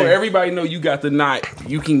Everybody just know. saying. Everybody know you got the knot.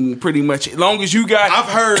 You can pretty much, as long as you got. I've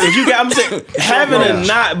heard. If you got, I'm saying having a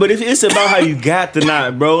knot, but if it's about how you got the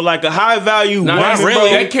knot, bro. Like a high value Nah, woman, that's, bro.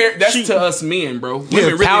 bro, that's to us men, bro. Women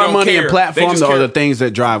really Power, don't money, care. and They platform just are care- the things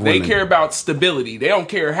that drive They women. care about stability. They don't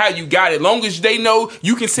care how you got it. Long as they know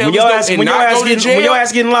you can sell When this your dope ass, and when your not ass go to getting, jail. when your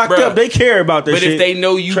ass getting locked Bruh. up, they care about that But shit. if they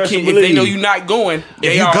know you Trust can, and if they know believe. you're not going, they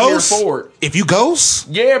If you are here ghost, for it. if you ghost,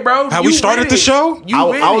 Yeah, bro. How you we started with the it. show? You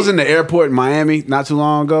with I was it. in the airport in Miami not too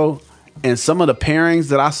long ago, and some of the pairings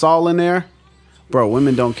that I saw in there, bro,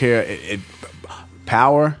 women don't care.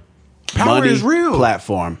 Power money, is real.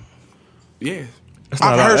 Platform. Yeah.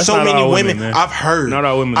 I've heard that's so not many all women. man. I've heard. Not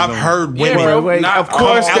all women I've don't. heard Yeah, women. bro. Wait, Not of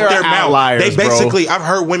course out there their are mouth. outliers, They bro. basically. I've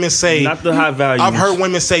heard women say. Not the high value. I've heard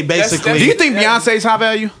women say basically. Do you think Beyonce's high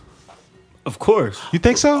value? Of course. You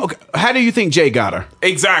think so? Okay. How do you think Jay got her?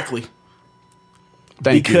 Exactly.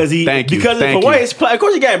 Thank Because you. he, Thank you. because Thank of the you. way it's of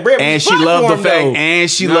course he got bread. And she loved the fact. And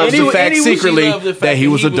she loves the fact secretly that he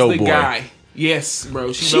was a dope boy. Guy. Yes,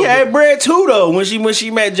 bro. She loved had it. bread too though when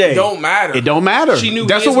she met Jay. It don't matter. It don't matter. She knew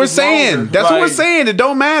That's his what we're was saying. longer. That's what we're Like- saying. It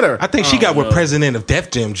don't matter. I think she got with president of Def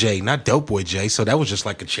Jam Jay, not Dope Boy Jay. So that was just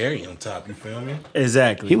like a cherry on top. You feel me?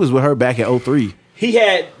 Exactly. He was with her back in 03. He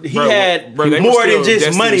had Bro, they were more than still just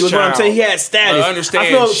Destiny's money. Was what I'm Child. saying. He had status. Bro, understand, I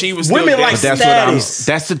feel she was still women like Destiny's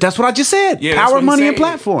status. That's what I just said. Yeah, that's Power, what he money, and said.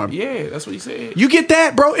 platform. Yeah, that's what he said. You get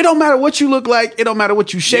that, bro? It don't matter what you look like. It don't matter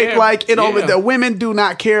what you shake Yeah, like. It don't. yeah. The women do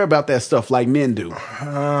not care about that stuff like men do.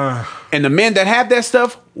 And the men that have that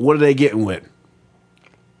stuff, what are they getting with?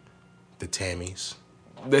 The Tammys,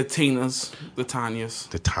 The Tinas, the Tanyas,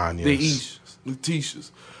 the Tanyas, the Ishas, the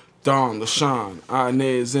Tishas, Dawn, LaShawn,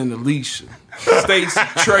 Inez, and Alicia, Stacy,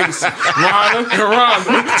 Tracy, Rhonda, and Rhonda.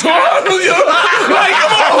 Like,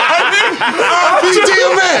 come on,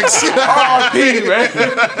 DMX.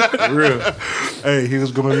 RP, man. Real. Hey, he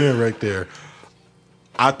was going in right there.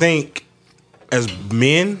 I think as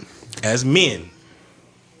men,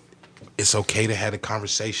 it's okay to have a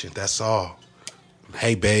conversation. That's all.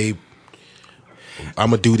 Hey, babe,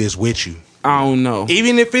 I'm gonna do this with you. I don't know.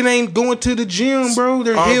 Even if it ain't going to the gym, bro.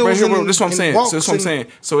 There's hills Bro, and that's what I'm and saying. walks So that's what I'm and- saying.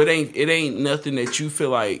 So it ain't nothing that you feel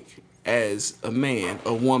like as a man,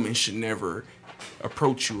 a woman should never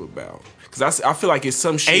approach you about. Because I feel like it's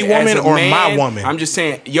some shit. A woman as or man, my woman? I'm just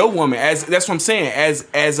saying your woman. That's what I'm saying.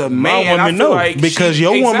 As a man, woman I feel know, like because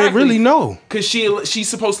your woman really know. Because she's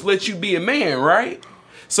supposed to let you be a man, right?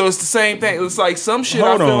 So it's the same thing. It's like some shit.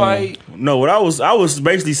 Hold I feel on. like No, what I was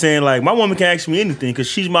basically saying, like, my woman can ask me anything because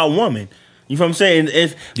she's my woman. You know what I'm saying?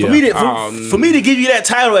 If for me to give you that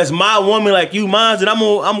title as my woman, like you mine, then I'm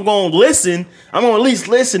gonna listen. I'm gonna at least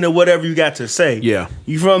listen to whatever you got to say. Yeah.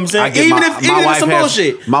 You feel what I'm saying? Even Even if it's some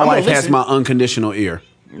bullshit. My I'm wife gonna has listen. my unconditional ear.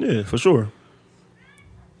 Yeah, for sure.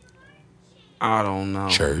 I don't know.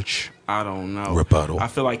 Church. I don't know. Rebuttal. I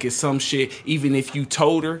feel like it's some shit. Even if you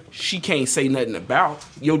told her, she can't say nothing about.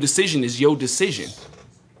 Your decision is your decision.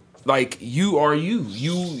 Like, you are you.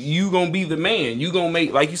 You gonna be the man. You gonna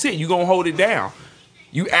make, like you said, you gonna hold it down.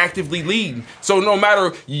 You actively leading. So no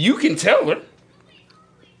matter, you can tell her.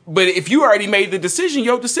 But if you already made the decision,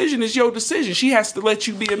 your decision is your decision. She has to let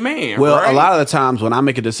you be a man. Well, right? a lot of the times when I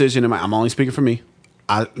make a decision, I'm only speaking for me.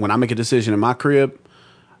 When I make a decision in my crib,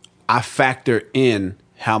 I factor in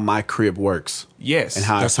how my crib works. Yes. And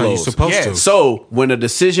how That's it how you're flows. supposed to. So when a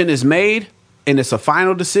decision is made and it's a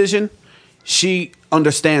final decision, she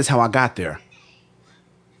understands how I got there.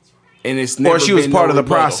 And it's never she was been part no of the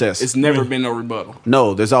rebuttal. process. It's never been no rebuttal.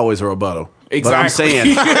 No, there's always a rebuttal.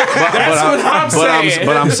 Exactly.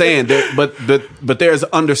 But I'm saying, but there's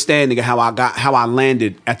understanding of how I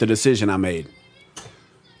landed at the decision I made.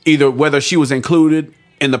 Either whether she was included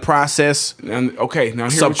in the process, And, okay, now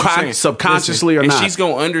hear what you're saying. subconsciously or and not. she's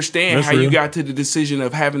gonna understand That's how you real. got to the decision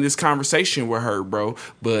of having this conversation with her, bro.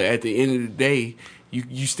 But at the end of the day,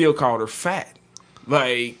 you still called her fat.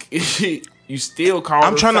 Like you still called her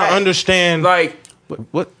I'm trying fat. to understand. Like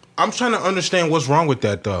what? I'm trying to understand what's wrong with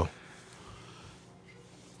that, though.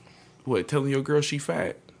 what? Telling your girl she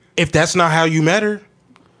fat? If that's not how you met her,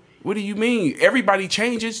 What do you mean? Everybody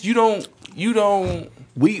changes. You don't.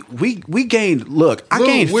 We gained. Look, I Look,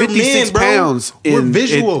 gained we're 56 men, bro. pounds We're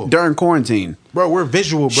visual. during quarantine. bro, we're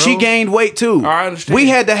visual, bro. She gained weight too. I understand. We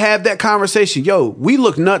had to have that conversation. Yo, we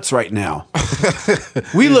look nuts right now.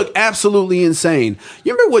 We look absolutely insane.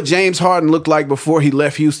 You remember what James Harden looked like before he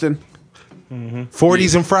left Houston?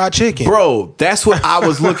 40s and fried chicken. Bro, that's what I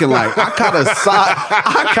was looking like. I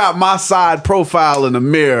caught my side profile in the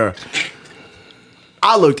mirror.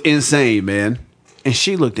 I looked insane, man. And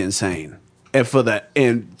she looked insane. And for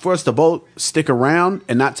us to both stick around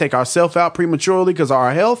and not take ourselves out prematurely because of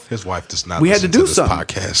our health, His wife does not We had listen to do this something.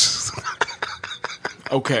 podcast.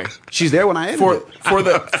 Okay. she's there when I ended it. For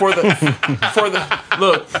the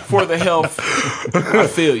health.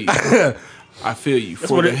 I feel you.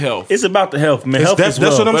 For the health. It's about the health, man. Health That's is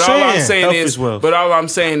wealth. what I'm But all I'm saying. saying Health is, is wealth. but all I'm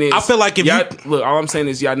saying is, I feel like if y'all, you- look, all I'm saying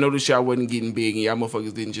is, y'all noticed y'all wasn't getting big, and y'all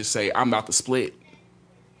motherfuckers didn't just say, "I'm about to split."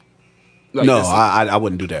 Like, No, that's- I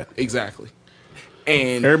wouldn't do that. exactly.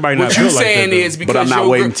 And Everybody what not you built like saying that, though. is because But I'm not your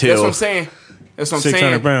waiting girl- till- That's what I'm saying. That's what I'm 600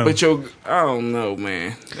 saying. pounds. But I don't know,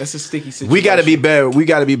 man. That's a sticky situation. We got to be better. We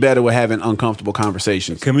got to be better with having uncomfortable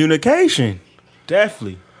conversations. Communication.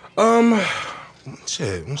 Definitely.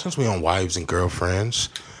 Shit, since we on wives and girlfriends,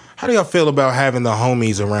 how do y'all feel about having the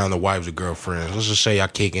homies around the wives and girlfriends? Let's just say y'all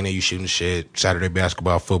kicking it, you shooting shit, Saturday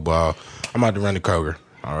basketball, football. I'm about to run the Kroger.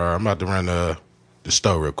 Or I'm about to run the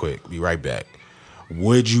store real quick. Be right back.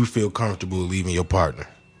 Would you feel comfortable leaving your partner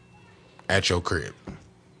at your crib?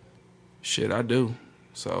 Shit, I do.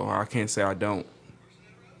 So I can't say I don't.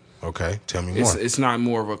 Okay, tell me more. It's not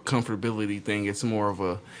more of a comfortability thing. It's more of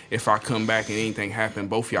a, if I come back and anything happen,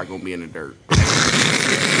 both y'all gonna be in the dirt.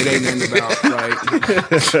 It ain't nothing about,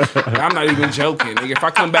 like, I'm not even joking. Nigga, if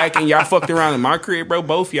I come back and y'all fucked around in my crib, bro,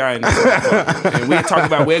 both y'all in the motherfucker. And we'll talk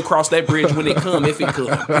about we'll cross that bridge when it come, if it come.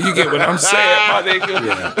 You get what I'm saying, my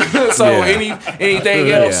nigga? So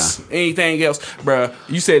anything else, bro,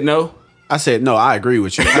 you said no? I said, no, I agree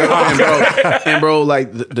with you. and bro,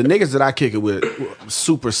 like the niggas that I kick it with,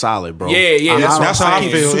 super solid, bro. Yeah, that's how I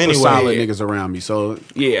feel super anyway. solid Yeah. niggas around me. So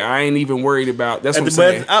Yeah, I ain't even worried about, that's what I'm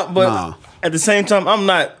saying. But at the same time, I'm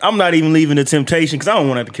not even leaving the temptation because I don't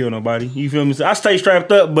want to have to kill nobody. You feel me? So I stay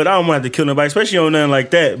strapped up, but I don't want to have to kill nobody, especially on nothing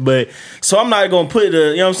like that. But so I'm not gonna put you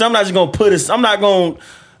know what I'm saying? I'm not just gonna put it. I'm not gonna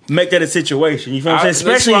make that a situation. You feel what I'm saying?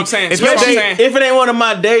 That's what I'm saying. Especially if it ain't one of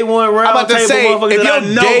my day one round I'm about to table say, motherfuckers if that I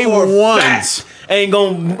your know day for a ones fact ain't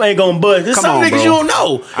gonna buzz. There's Come some on, niggas bro. you don't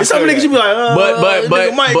know. There's some feel niggas that. you be like, but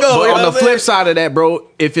nigga might go. but You know on the what I'm flip saying? side of that, bro,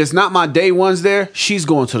 if it's not my day ones there, she's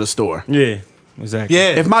going to the store. Yeah. Exactly.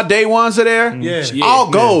 Yeah. If my day ones are there, I'll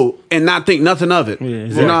go and not think nothing of it. Yeah,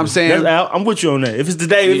 exactly. You know what I'm saying? I'm with you on that. If it's the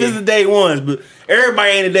day ones, but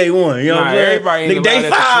everybody ain't a day one. You know what I'm saying? Everybody ain't nigga, day allowed at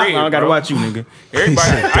the 5. crib, I gotta bro. watch you, nigga.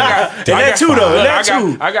 Everybody,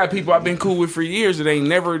 I got people I've been cool with for years that ain't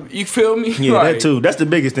never. You feel me? Yeah, Like, that too. That's the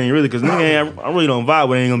biggest thing, really, because nigga, I really don't vibe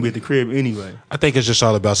when they ain't gonna be at the crib anyway. I think it's just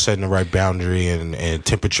all about setting the right boundary and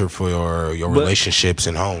temperature for your relationships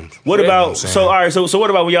and homes. What You know about what I'm saying? so? All right, so what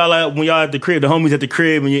about when y'all at the crib, the homies at the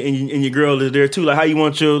crib, and your girl is there too? Like, how you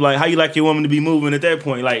want how you like your woman to be moving at that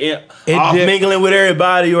point? Like, off mingling with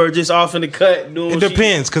everybody, or just off in the cut doing? It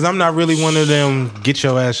depends, because I'm not really one of them get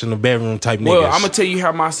your ass in the bedroom type niggas. Well, I'm gonna tell you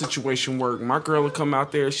how my situation worked. My girl would come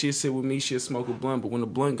out there, she'd sit with me, she'd smoke a blunt, but when the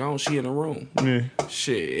blunt gone, she in the room. Yeah.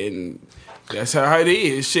 Shit, and that's how it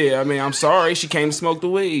is. Shit, I mean, I'm sorry, she came to smoke the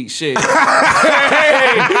weed. Shit,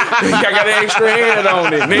 I got an extra head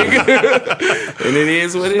on it, nigga, and it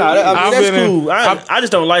is what it is. That's cool. I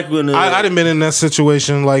just don't like when I done been in that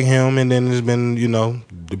situation like him, and then it's been,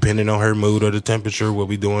 depending on her mood or the temperature, what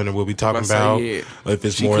we doing or what we talking about. If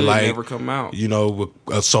it's she more could like never come out.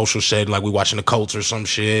 A social setting, like we watching the Colts or some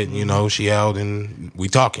shit. She out and we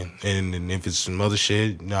talking, and if it's some other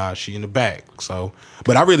shit, nah, she in the back. So,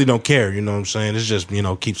 but I really don't care. You know what I'm saying? It's just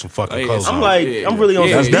keep some fucking clothes on. I'm really on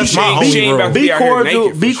that's my homie, bro.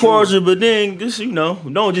 Be cordial, but then just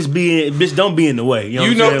don't just be in, bitch. Don't be in the way.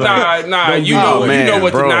 You know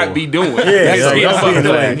what to not be doing. Don't be in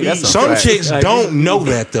the way. Some chicks don't know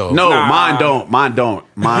that though. No, mine don't.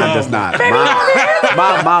 Mine does not.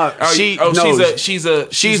 She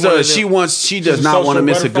does not want to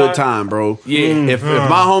miss a good time, bro. Yeah. If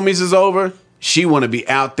my homies is over, she want to be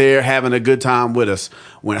out there having a good time with us.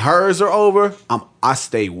 When hers are over, I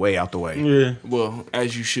stay way out the way. Yeah. Well,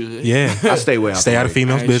 as you should. Yeah. I stay way out. Stay out of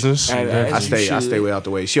females' business. I stay way out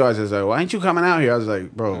the way. She always says, "Why ain't you coming out here?" I was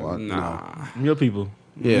like, "Bro, no." Your people.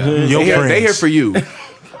 Yeah, Your friends. they here for you.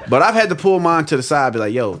 But I've had to pull mine to the side, be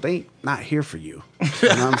like, "Yo, they ain't not here for you." You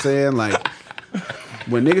know what I'm saying? Like,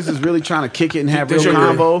 when niggas is really trying to kick it and have real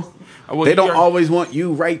combo, they don't always want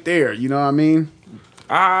you right there. You know what I mean?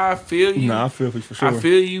 I feel you. No, I feel for sure. I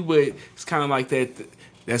feel you, but it's kind of like that.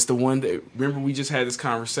 That's the one that, remember we just had this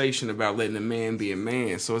conversation about letting a man be a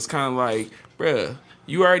man. So it's kind of like, bruh,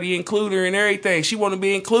 you already include her in everything. She want to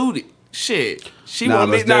be included. Shit. She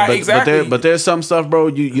want to be, exactly. But there's some stuff, bro,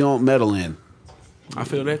 you don't meddle in. I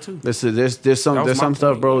feel that too. There's some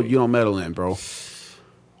stuff, bro, you don't meddle in, bro.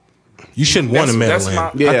 You shouldn't want to meddle in.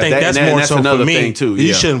 I think that's more so another for me. thing too.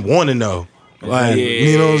 You shouldn't want to know. Like,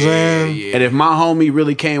 you know what I'm saying? Yeah. And if my homie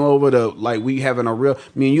really came over to, like, we having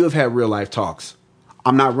me and you have had real life talks.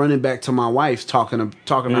 I'm not running back to my wife talking to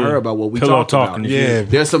her about what we talked about. Yeah.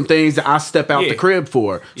 There's some things that I step out the crib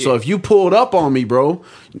for. So if you pulled up on me, bro,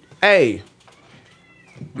 hey,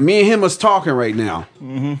 me and him was talking right now.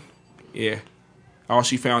 Mm-hmm. Yeah. All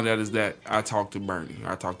she found out is that I talked to Bernie.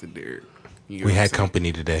 I talked to Derek. We had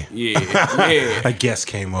company today. Yeah. A guest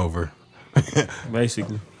came over.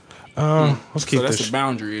 Basically. Let's keep that's a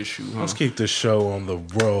boundary issue. Huh? Let's keep this show on the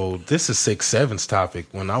road. This is 6'7's topic.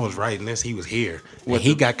 When I was writing this, he was here. And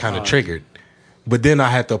he got kind of triggered. But then I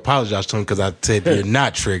had to apologize to him because I said you're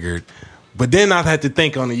not triggered. But then I had to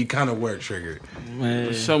think on it. You kind of were triggered.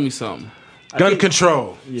 Man, show me something. Gun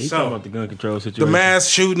control. Yeah, he's talking about the gun control situation. The mass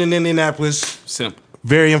shooting in Indianapolis. Simple.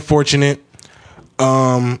 Very unfortunate.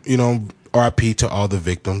 RIP to all the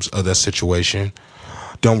victims of that situation.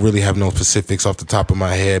 Don't really have no specifics off the top of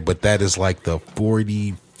my head, but that is like the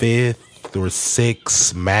 45th or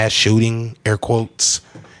 6th mass shooting, air quotes,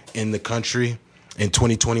 in the country in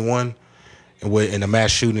 2021. And the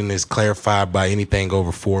mass shooting is clarified by anything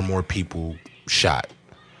over 4 more people shot.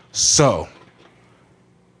 So,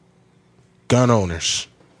 gun owners,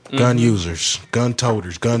 gun users, gun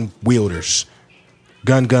toters, gun wielders,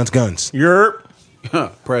 guns. Yerp.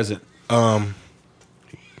 Present.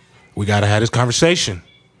 We got to have this conversation.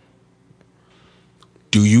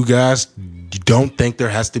 Do you guys don't think there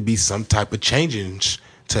has to be some type of changes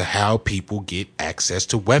to how people get access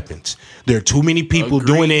to weapons? There are too many people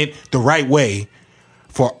doing it the right way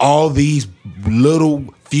for all these little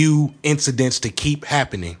few incidents to keep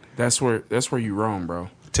happening. That's where you're wrong, bro.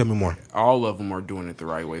 Tell me more. All of them are doing it the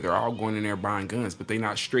right way. They're all going in there buying guns, but they're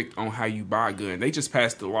not strict on how you buy a gun. They just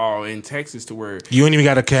passed the law in Texas to where you ain't even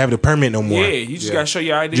got to have the permit no more. Yeah, you just got to show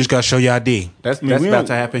your ID. You just got to show your ID. That's about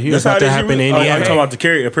to happen here. That's about to happen in Indiana. You talking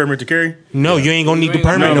about a permit to carry? No, you ain't gonna need the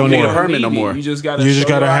permit no more. You just got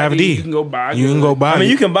to have a D. You can go buy a gun. You can go buy. I mean,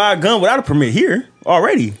 you can buy a gun without a permit here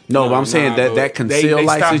already. No, but I'm saying that concealed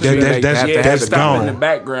license, that's they gone. in the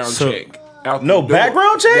background check. out No the door.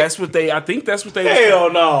 background check? I think that's what they.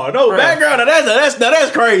 Hell no background. Now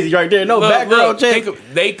that's crazy right there. No background check.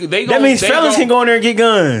 That means fellas can go in there and get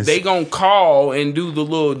guns. They gonna call and do the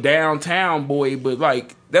little downtown boy, but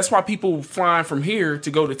like that's why people flying from here to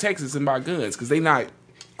go to Texas and buy guns because they not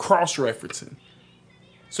cross referencing.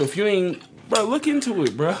 So if you ain't, bro, look into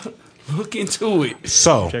it, bro. Look into it.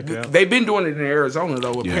 So Check it out. They've been doing it in Arizona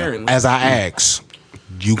though. Apparently, as I ask,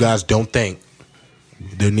 you guys don't think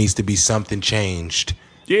there needs to be something changed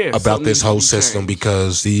about this whole system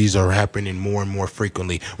because these are happening more and more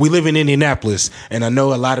frequently. We live in Indianapolis, and I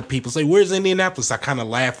know a lot of people say, "Where's Indianapolis?" I kind of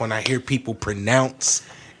laugh when I hear people pronounce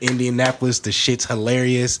Indianapolis. The shit's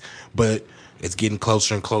hilarious, but it's getting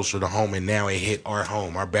closer and closer to home, and now it hit our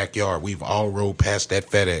home, our backyard. We've all rode past that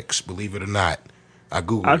FedEx, believe it or not. I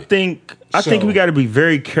Googled it. I think we got to be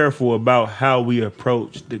very careful about how we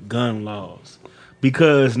approach the gun laws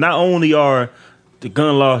because not only are the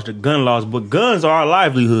gun laws, but guns are our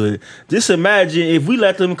livelihood. Just imagine if we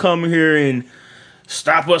let them come here and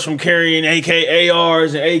stop us from carrying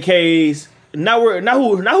ARs and AKs. Now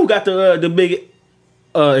who got the big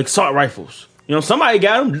assault rifles? You know, somebody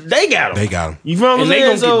got them. They got them. You feel what I'm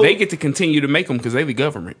saying? They get to continue to make them because they the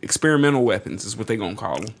government. Experimental weapons is what they gonna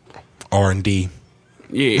call them. R&D.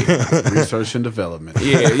 Yeah, Research and development.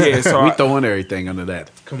 yeah. So we throwing everything under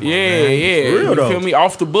that. Come on, you feel me?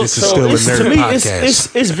 Off the book. This is still a nerd to me,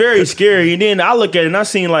 podcast. it's very scary. And then I look at it and I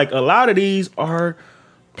seen like a lot of these are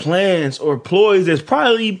plans or ploys that's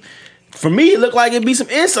probably, for me, it looked like it'd be some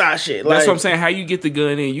inside shit. That's Like, what I'm saying. How you get the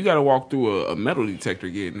gun in? You got to walk through a metal detector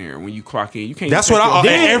getting there. When you clock in, you can't. That's what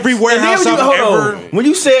every warehouse I've ever. When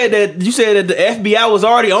you said that the FBI was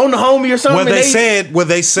already on the homie or something.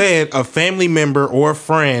 They said a family member or a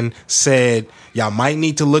friend said y'all might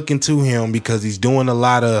need to look into him because he's doing a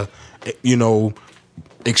lot of,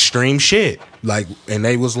 extreme shit. Like, and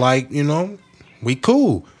they was like, we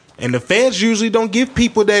cool. And the feds usually don't give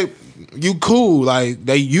people that you cool. Like,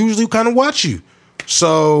 they usually kind of watch you.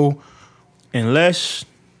 So, unless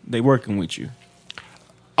they working with you.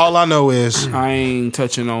 All I know is I ain't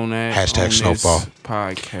touching on that. Hashtag Snowfall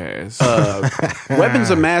podcast. Weapons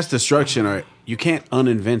of mass destruction you can't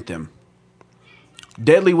uninvent them.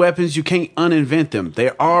 Deadly weapons, you can't uninvent them.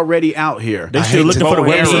 They're already out here. They still looking for the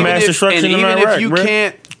weapons of mass destruction in Iraq, even if you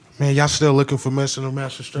can't. Man, y'all still looking for weapons of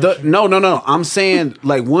mass destruction? No. I'm saying,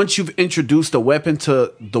 like, once you've introduced a weapon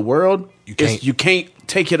to the world, you can't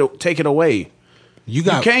take it away. You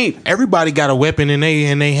can't. Everybody got a weapon in their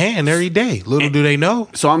hand every day. Little do they know.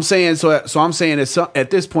 So I'm saying at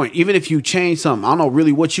this point, even if you change something, I don't know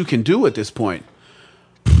really what you can do at this point.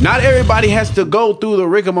 Not everybody has to go through the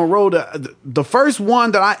rigmarole. The first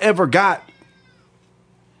one that I ever got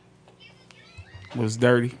was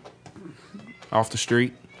dirty. Off the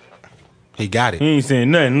street. He got it. He ain't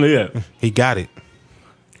saying nothing. Look up. He got it.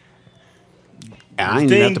 And I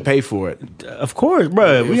didn't even have to pay for it. Of course,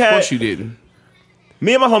 bro. Of course you didn't.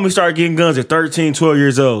 Me and my homie started getting guns at 13, 12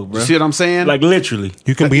 years old, bro. You see what I'm saying? Like, literally.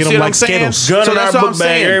 You can beat them like Skittles. Gun so in that's our what I'm book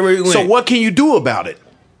bag everywhere we saying. went. So what can you do about it?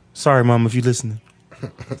 Sorry, Mom, if you listening.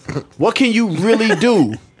 What can you really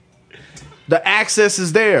do? The access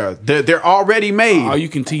is there. They're already made. All you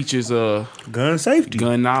can teach is gun safety,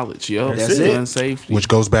 gun knowledge. Yo, that's it. Gun safety. Which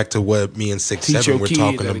goes back to what me and 6-7 were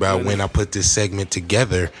talking about gun. when I put this segment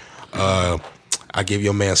together. I give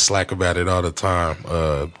your man slack about it all the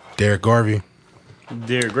time. Derek Garvey.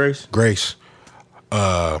 Derek Grace. Grace.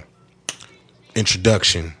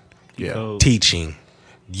 Introduction. Yeah. Teaching.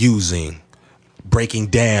 Using. Breaking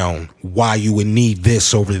down why you would need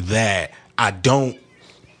this over that. I don't,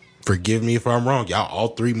 forgive me if I'm wrong, y'all all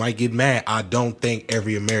three might get mad. I don't think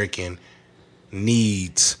every American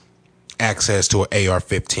needs access to an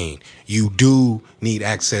AR-15. You do need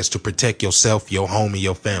access to protect yourself, your home, and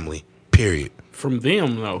your family. Period. From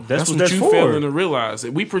them, though. That's what that's you for. failing to realize.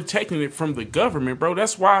 We protecting it from the government, bro.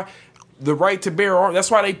 That's why the right to bear arms.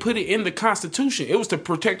 That's why they put it in the Constitution. It was to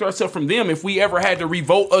protect ourselves from them if we ever had to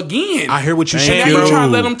revolt again. I hear what you're and saying, now bro. you're trying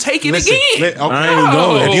to let them take it again.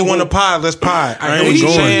 Okay. If you want to pod, let's pod. I hear what you're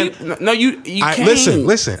saying. No, you can't.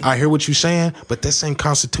 Listen. I hear what you're saying, but that same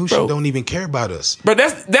Constitution don't even care about us. But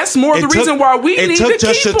that's more the reason why we need to keep them. It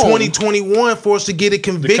took just to 2021 for us to get a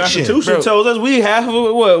conviction. The Constitution tells us we half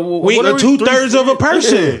of what? We 2/3 of a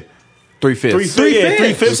person. 3/5.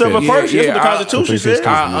 3/5 of a person. Yeah, That's what the Constitution says.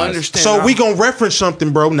 I understand. So we gonna reference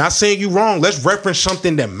something, bro. Not saying you wrong. Let's reference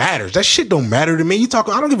something that matters. That shit don't matter to me. You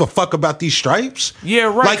talking? I don't give a fuck about these stripes. Yeah,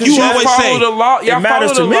 right. Like you always say, the law. Y'all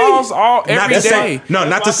matters follow to the me. laws every day.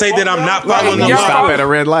 Not to say that I'm not following the You law. stop at a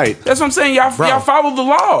red light. That's what I'm saying. Y'all follow the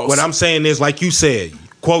laws. What I'm saying is, like you said,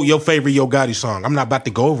 quote your favorite Yo Gotti song. I'm not about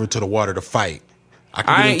to go over to the water to fight. I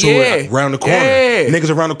can get into it around the corner. Yeah.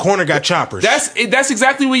 Niggas around the corner got choppers. That's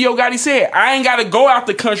exactly what Yo Gotti said. I ain't got to go out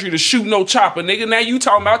the country to shoot no chopper, nigga. Now you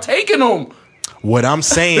talking about taking them. What I'm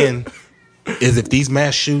saying is if these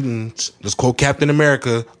mass shootings, let's quote Captain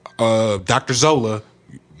America, Dr. Zola,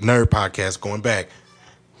 Nerd Podcast going back,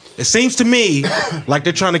 it seems to me like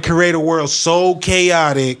they're trying to create a world so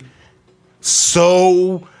chaotic,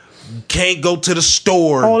 so can't go to the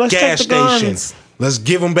store, gas station. Let's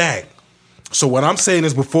give them back. So what I'm saying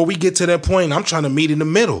is before we get to that point, I'm trying to meet in the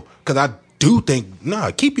middle. Because I do think,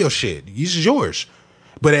 keep your shit. This is yours.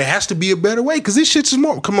 But it has to be a better way because this shit's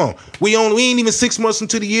more. Come on. We ain't even 6 months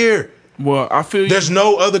into the year. Well, I feel there's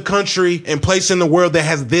no other country and place in the world that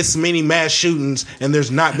has this many mass shootings and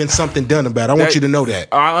there's not been something done about it. I want you to know that.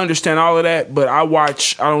 I understand all of that, but I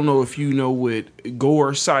don't know if you know what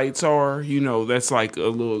gore sites are. You know, that's like a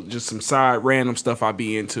little, just some side random stuff I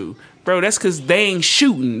be into. Bro, that's because they ain't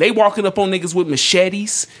shooting. They walking up on niggas with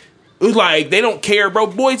machetes. It's like, they don't care,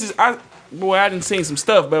 bro. I done seen some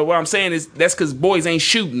stuff, but what I'm saying is that's because boys ain't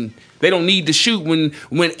shooting. They don't need to shoot when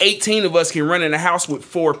 18 of us can run in a house with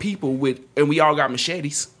 4 people and we all got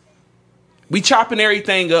machetes. We chopping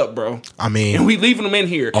everything up, bro. I mean, and we leaving them in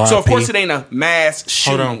here. So of course it ain't a mass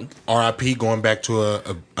shooting. Hold on, R.I.P. Going back to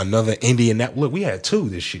another Indian. Look, we had 2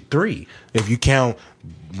 this shit, 3. If you count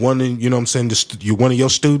one, you know what I'm saying? One of your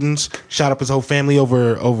students shot up his whole family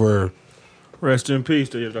over. Rest in peace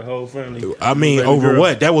to the whole family. I mean, over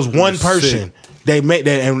what? That was one person. They made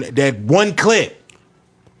that, and that one clip.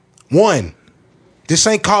 One. This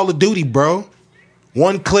ain't Call of Duty, bro.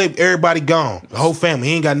 One clip, everybody gone. The whole family.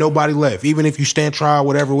 He ain't got nobody left. Even if you stand trial,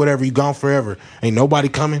 whatever, you gone forever. Ain't nobody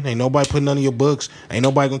coming. Ain't nobody putting none of your books. Ain't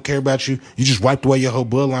nobody gonna care about you. You just wiped away your whole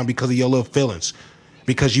bloodline because of your little feelings.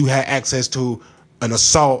 Because you had access to an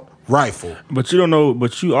assault rifle. But you don't know.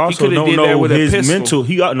 But you also don't know his mental.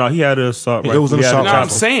 He had an assault rifle. It was an assault rifle. No, I'm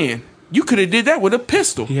saying you could have did that with a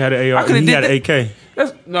pistol. He had an AR. He had an AK.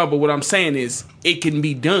 But what I'm saying is it can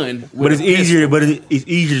be done. But it's easier. But it's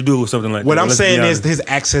easier to do with something like that. What I'm saying is his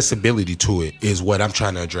accessibility to it is what I'm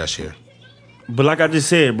trying to address here. But like I just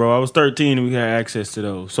said, bro, I was 13 and we had access to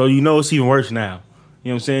those. So it's even worse now. You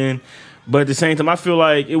know what I'm saying? But at the same time, I feel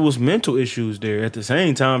like it was mental issues there at the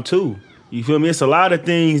same time too. You feel me? It's a lot of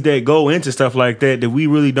things that go into stuff like that we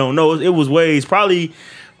really don't know. It was ways, probably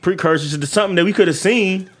precursors to something that we could have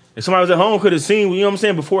seen. If somebody was at home, could have seen, you know what I'm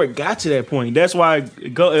saying, before it got to that point. That's why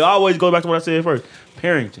it always goes back to what I said first.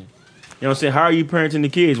 Parenting. You know what I'm saying? How are you parenting the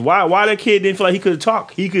kids? Why that kid didn't feel like he could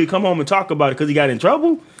talk? He could come home and talk about it because he got in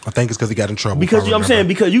trouble? I think it's because he got in trouble. Because, you know what I'm saying?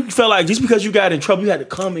 Because you felt like just because you got in trouble, you had to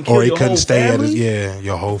come and kill your whole family? Or he couldn't stay at his,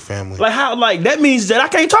 your whole family. Like, how? Like, that means that I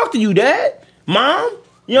can't talk to you, Dad, Mom.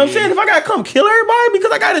 You know what I'm saying? If I gotta come kill everybody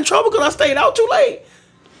because I got in trouble because I stayed out too late,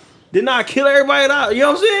 didn't I kill everybody out? You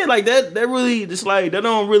know what I'm saying? Like that really, it's like that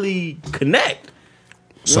don't really connect.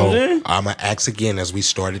 You know what I'm gonna ask again as we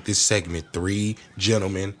started this segment. 3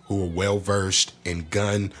 gentlemen who are well versed in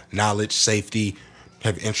gun knowledge, safety,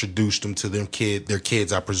 have introduced them to their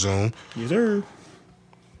kids, I presume. Yes, sir.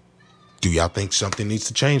 Do y'all think something needs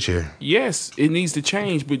to change here? Yes, it needs to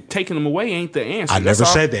change, but taking them away ain't the answer. I never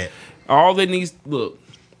said that. All that needs, look.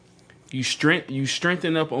 You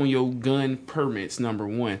strengthen up on your gun permits, number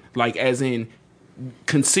one. Like as in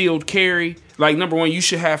concealed carry. Like number one, it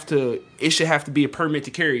should have to be a permit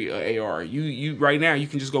to carry an AR. You right now you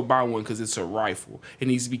can just go buy one because it's a rifle. It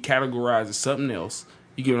needs to be categorized as something else.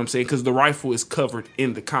 You get what I'm saying? Because the rifle is covered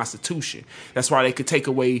in the Constitution. That's why they could take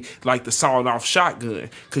away like the sawed-off shotgun.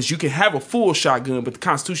 Because you can have a full shotgun, but the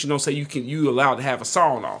Constitution don't say you allowed to have a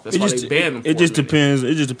sawed-off. That's why they ban them. It just depends.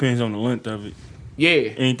 It just depends on the length of it.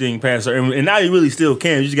 Yeah. Anything past her. And now you really still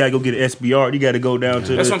can. You just got to go get an SBR. You got to go down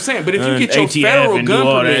to That's what I'm saying. But if you get your federal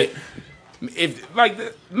gun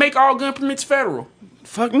permit, make all gun permits federal.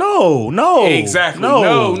 Fuck no. Exactly.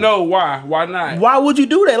 No. Why not? Why would you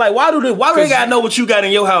do that? Like, why do they gotta know what you got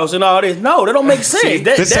in your house and all this? No, that don't make sense.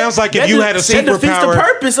 That sounds like if you had a superpower. That defeats the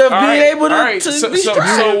purpose of being able to be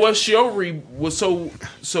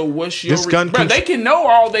so what's your this gun bro, they can know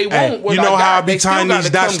all they want. You know how I be tying these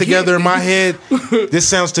dots together in my head? This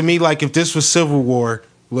sounds to me like if this was Civil War.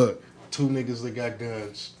 Look, 2 niggas that got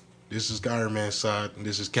guns. This is Iron Man's side and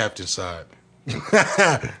this is Captain's side.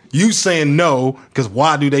 You saying no because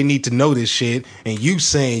why do they need to know this shit, and you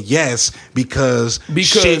saying yes because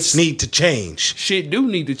shit need to change. Shit do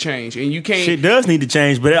need to change, and you can't. Shit does need to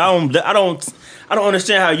change, but I don't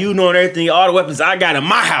understand how you knowing everything, all the weapons I got in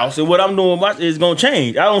my house, and what I'm doing is gonna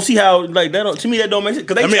change. I don't see how like that. To me, that don't make sense.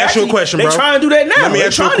 Let me ask you a question, bro. They trying to do that now. Let me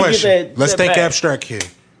ask you a question. Let's think abstract here.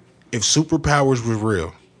 If superpowers were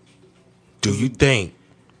real, do you think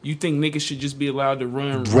You think niggas should just be allowed to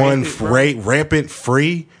run rampant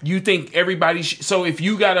free? You think everybody so if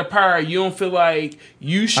you got a power, you don't feel like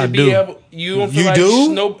you should I be do. able you don't feel You like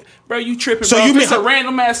do? no bro, you tripping, So bro. you If mean it's a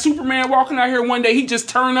random ass Superman walking out here one day, he just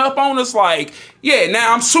turn up on us like, yeah,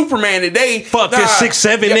 now I'm Superman today. Fuck this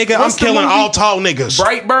 6'7" nigga. I'm what's the killing movie? all tall niggas.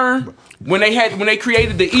 Brightburn. When they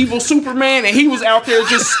created the evil Superman and he was out there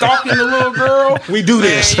just stalking the little girl. We do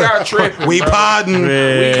this. Man, y'all tripping, we bro. podding.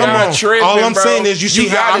 Man. Come Y'all on. tripping, All I'm bro. saying is you see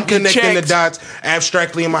how gotta I'm connecting the checked. dots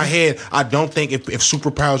abstractly in my head. I don't think if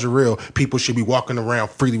superpowers are real, people should be walking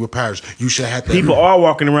around freely with powers. You should have to. People are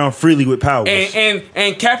walking around freely with powers.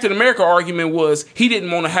 And Captain America argument was he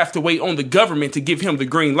didn't want to have to wait on the government to give him the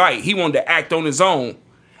green light. He wanted to act on his own.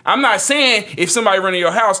 I'm not saying if somebody running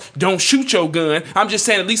your house, don't shoot your gun. I'm just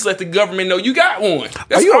saying at least let the government know you got one.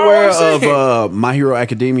 That's Are you all aware I'm saying. of My Hero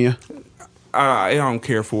Academia? I don't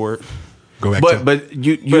care for it. Go back But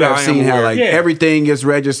you But have I am seen how aware. like Yeah. everything gets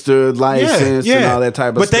registered, licensed, and all that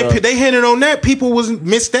type of stuff. But they hinted on that. People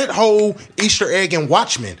missed that whole Easter egg in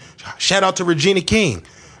Watchmen. Shout out to Regina King.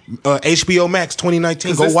 HBO Max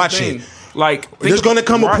 2019. Go That's the watch thing. it. Like There's going to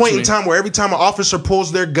come a point in Watchmen. time where every time an officer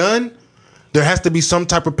pulls their gun, there has to be some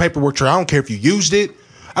type of paperwork trail. I don't care if you used it.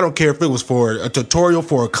 I don't care if it was for a tutorial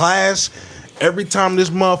for a class. Every time this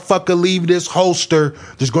motherfucker leave this holster,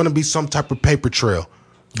 there's going to be some type of paper trail.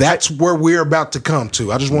 That's where we're about to come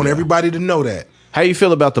to. I just want everybody to know that. How you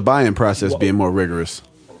feel about the buying process being more rigorous?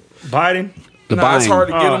 Biden. The Nah, it's buying. hard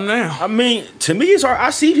to get them now. I mean, to me, it's hard.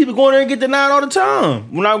 I see people going there and get denied all the time.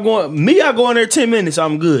 When I'm going, I go in there 10 minutes,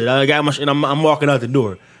 I'm good. I got my shit, I'm walking out the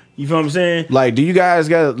door. You feel what I'm saying? Like, do you guys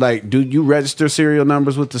got do you register serial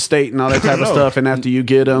numbers with the state and all that type of No. stuff? And after you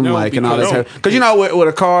get them, No, and all that because- stuff, because you know with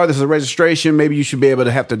a car, there's a registration. Maybe you should be able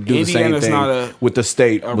to have to do Indiana's the same not thing with the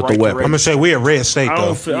state with right the to weapon. I'm going to say we're a red state, I though.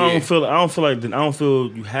 don't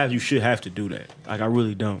feel you should have to do that. Like, I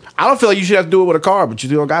really don't. I don't feel like you should have to do it with a car, but you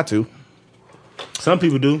still got to. Some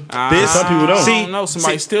people do. Some Some people don't. I don't know.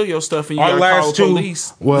 Somebody steal your stuff and you our gotta call last the two-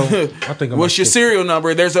 police. Well, I think What's your serial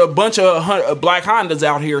number? There's a bunch of black Hondas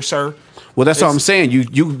out here, sir. Well, that's what I'm saying.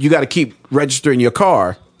 You got to keep registering your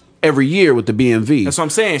car every year with the BMV. That's what I'm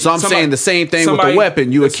saying. So I'm saying the same thing with the somebody-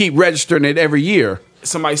 weapon. You would keep registering it every year.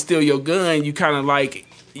 Somebody steal your gun, you kind of like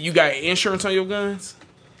you got insurance on your guns.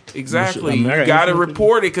 Exactly. I mean, I You got gotta insurance.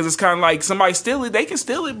 report it because it's kind of like somebody steal it. They can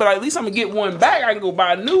steal it, but at least I'm gonna get one back. I can go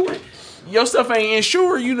buy a new one. Your stuff ain't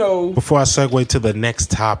insured, you know. Before I segue to the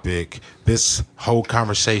next topic, this whole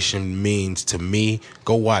conversation means to me,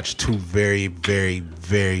 go watch three.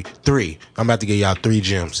 I'm about to give y'all 3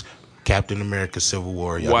 gems. Captain America Civil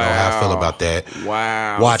War. Y'all know how I feel about that.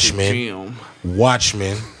 Wow. Watchmen.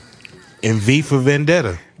 Watchmen. And V for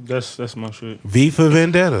Vendetta. That's my shit. V for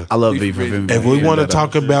Vendetta. I love V for Vendetta. If we want to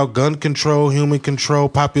talk about gun control, human control,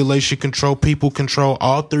 population control, people control,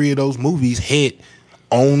 all 3 of those movies hit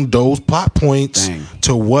on those plot points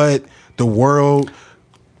to what the world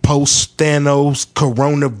post Thanos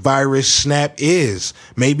coronavirus snap is.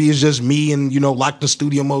 Maybe it's just me and lock the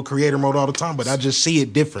studio mode, creator mode all the time, but I just see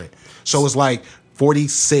it different. So it's like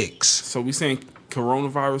 46. So we saying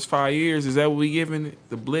coronavirus 5 years? Is that what we giving it?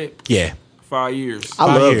 The blip? Yeah. 5 years.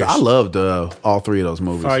 I loved all 3 of those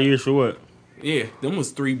movies. 5 years for what? Yeah, them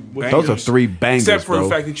was 3 bangers. Those are 3 bangers, Except for bro. the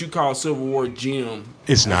fact that you call Civil War gym.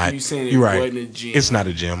 It's not. You saying it You're right. wasn't a gym. It's not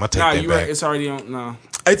a gym. I take Nah, that you're back. right. It's already on. Nah.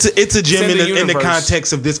 It's a gym It's in the universe.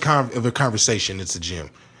 context of this of a conversation. It's a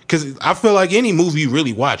gym because I feel like any movie you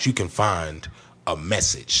really watch, you can find a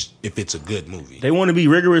message if it's a good movie. They want to be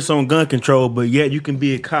rigorous on gun control, but yet you can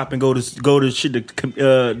be a cop and go to shit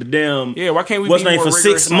the damn Yeah, why can't we what's be name more for 6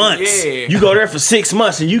 rigorous on- months? Yeah. You go there for 6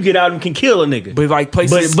 months and you get out and can kill a nigga. But like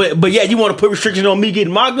places, But yeah, you want to put restrictions on me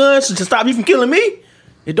getting my guns to stop you from killing me?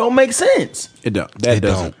 It don't make sense. It don't. That It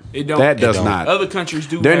doesn't. It don't. That It does don't. not. other countries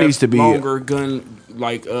do. There have needs to be- longer gun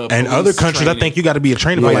like. And police other countries, I training. think you got to be a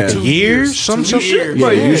trainer for Yeah. like a 2 year, years. some 2 shit. years. Yeah, Bro,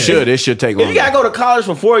 you yeah. should. It should take If you longer. gotta go to college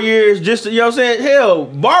for 4 years just to, you know what I'm saying? Hell,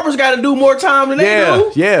 barbers got to do more time than they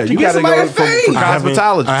do. Yeah. to You get got to somebody go a for fade.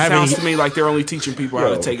 cosmetology. I haven't- Sounds to me like they're only teaching people how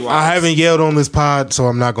to take lives. I haven't yelled on this pod, so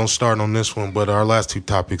I'm not going to start on this one. But our last 2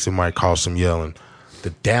 topics, it might cause some yelling. The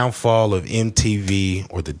downfall of MTV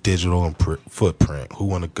or the digital footprint. Who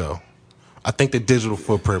want to go? I think the digital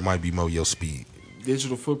footprint might be more your speed.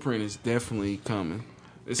 Digital footprint is definitely coming.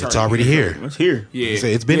 It's already here. It's here. Yeah,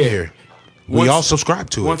 It's been yeah. here. We Once- all subscribe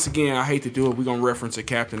to it. Once again, I hate to do it. We're gonna reference a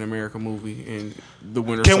Captain America movie and the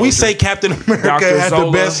Winter Can we Soldier. say Captain America Dr. had Zola,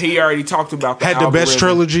 the best? He already talked about the Had the best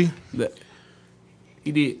algorithm. trilogy.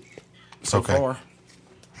 He did so Okay. far.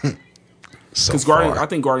 So Because far. I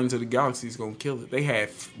think Guardians of the Galaxy is gonna kill it.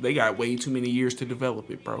 They got way too many years to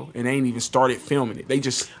develop it, bro, and they ain't even started filming it. They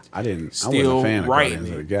just I wasn't still a fan of writing Guardians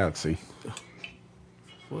of the it. Galaxy.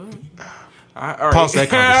 What? All right. Pause that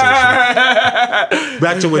conversation.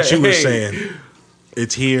 Back to what you were saying.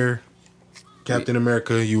 It's here. Captain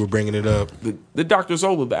America, you were bringing it up. The Dr.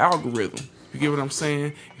 Zola, the algorithm. You get what I'm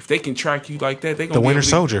saying? If they can track you like that, they gonna The be Winter able to-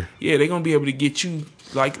 Soldier. Yeah, they're gonna be able to get you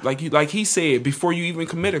like he said before you even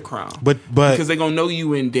commit a crime. But because they gonna know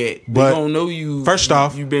you in debt. They but gonna know you. First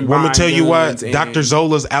off, you've been. let me buying tell you what, guns and- Dr.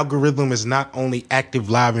 Zola's algorithm is not only active,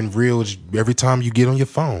 live, and real. It's every time you get on your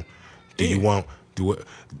phone. Do you want?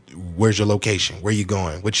 Where's your location? Where you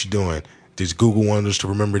going? What you doing? Does Google want us to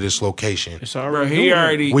remember this location? It's Bro, already. he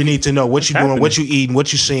already. We need to know what you doing, happening. what you eating,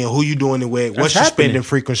 what you seeing, who you doing it with, what's your happening. spending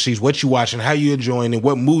frequencies, what you watching, how you enjoying it,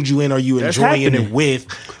 what mood you in, are you That's enjoying happening. it with,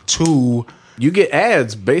 to You get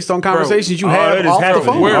ads based on conversations you have it is off the happening.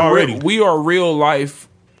 phone. We're already. we are real life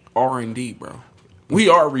R&D, bro. We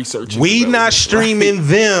are researching. we not development, streaming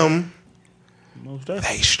them, Most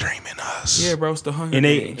definitely. they streaming us. Yeah, bro. It's the Hunger And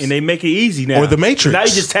Games. they make it easy now. Or the Matrix. Now you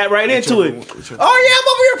just tap right into it. Whichever- Oh yeah, I'm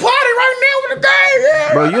over here partying right now with the game.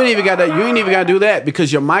 Yeah. Bro, you ain't even got that. You ain't even got to do that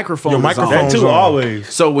because your microphone. Your is microphone on. That too, on.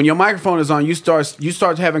 always. So when your microphone is on, you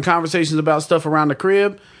start having conversations about stuff around the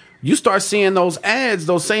crib. You start seeing those ads,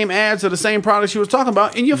 those same ads of the same products you was talking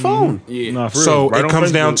about in your phone. Yeah. Nah, for real. So Right it on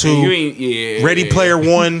comes down Facebook. to You ain't. Yeah. Ready Player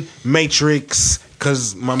One, Matrix,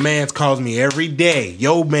 because my mans calls me every day.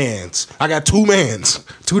 Yo, mans. I got two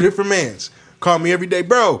different mans. Call me every day,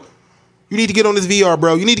 bro. You need to get on this VR,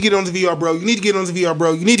 bro. You need to get on this VR, bro. You need to get on this VR,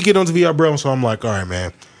 bro. You need to get on this VR, bro. So I'm like, all right,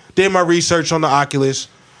 man. Did my research on the Oculus,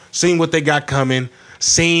 seeing what they got coming,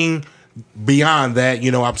 seeing beyond that,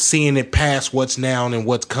 I'm seeing it past what's now and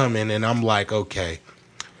what's coming, and I'm like, okay.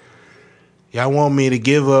 Y'all want me to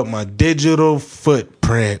give up my digital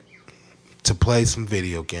footprint to play some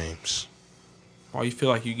video games. Why you feel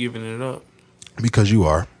like you giving it up? Because you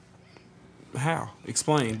are. How?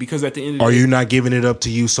 Explain. Because at the end of the Are day, you not giving it up to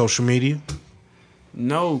use social media?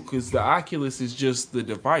 no, because the Oculus is just the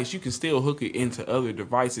device. You can still hook it into other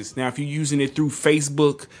devices. Now, if you're using it through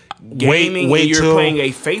Facebook gaming and you're playing a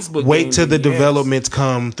Facebook Wait game, till the then yes. developments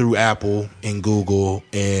come through Apple and Google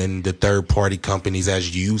and the third-party companies,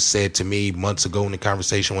 as you said to me months ago in the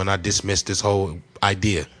conversation when I dismissed this whole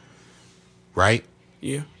idea. Right?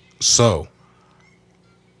 Yeah. So,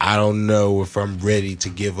 I don't know if I'm ready to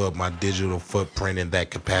give up my digital footprint in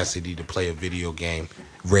that capacity to play a video game,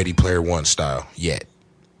 Ready Player One style, yet.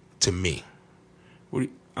 To me. I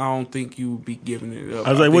don't think you would be giving it up.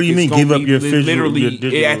 I was like, what do you think mean, it's give up gonna your be physical- literally, your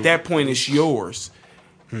digital- at that point, it's yours.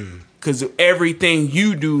 Because everything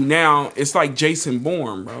you do now, it's like Jason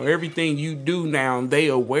Bourne, bro. Everything you do now, they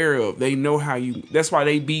aware of. They know how you. That's why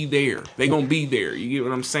they be there. They gonna be there. You get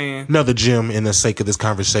what I'm saying? Another gem in the sake of this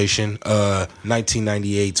conversation,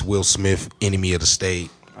 1998's Will Smith, Enemy of the State.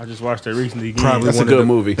 I just watched that recently again. Probably That's one a of good the,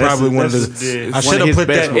 movie. Probably one of That's- the. it's I one should of have his put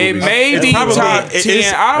best that. movies. It may It's be probably- top it-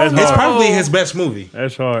 10. I don't know. It's probably his best movie.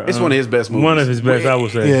 That's hard. It's one of his best movies. One of his best, I would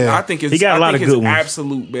say. Yeah. I think it's. He got a lot of good ones.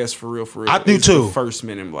 Absolute best for real. For real. I do It's too. The first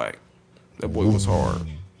Men in Black. That boy was hard.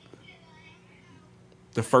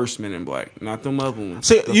 The first Men in Black, not them other ones.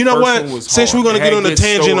 See, The you know first what? one was Since hard. we're gonna It get had on the good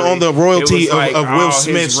tangent story. on the It royalty was like of all Will his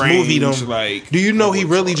Smith's range, moviedom, like, do you know that he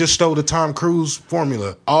was really hard. just stole the Tom Cruise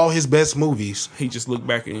formula? All his best movies, He just looked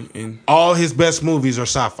back and all his best movies are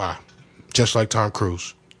sci-fi, just like Tom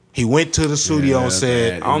Cruise. He went to the studio and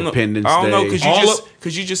said, man. I don't know. Independence I don't know Day.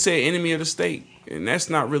 because you just said Enemy of the State, and that's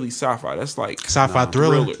not really sci-fi. That's like "Sci-fi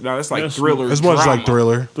thriller." No, that's like That's- thriller. It's more drama. like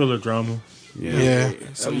thriller. Thriller drama. Yeah.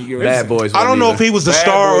 So you get what I'm Bad saying? Boys. I don't know if wasn't he was the Bad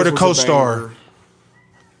star or Boys the was a co-star. banger.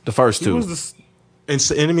 the first He two. was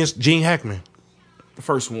And Enemy is Gene Hackman. The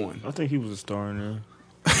first one. I think he was a star in there.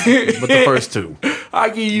 But the first two. I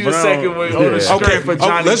give you the But, second one. On the yeah. strength Okay, of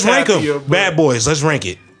Johnny let's rank Tapia, them. but Bad Boys. Let's rank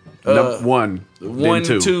it. One, One,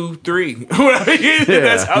 then 2, 3.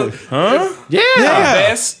 That's how Yeah.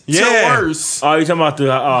 best Yeah. to worst. Oh, you talking about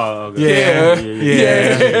the? Oh, okay. Yeah.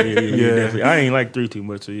 Yeah. Definitely. I ain't like 3 too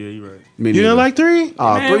much, so yeah, you're right. You didn't like 3?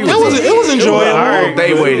 Oh, Man, 3 it was It was enjoyable. Oh,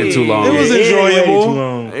 they waited too long. It was Yeah, it ain't way enjoyable. too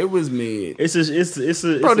long. It was mid. It's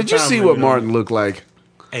a. Bro, did you see what Martin looked like?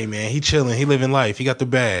 Hey man, he chilling. He living life. He got the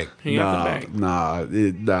bag. He got the bag.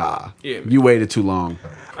 Nah. Yeah, man. You waited too long.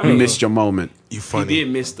 You missed your moment. You He funny. did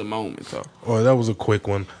miss the moment though. Oh, that was a quick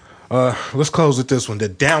one. Let's close with this one. The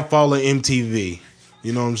downfall of MTV.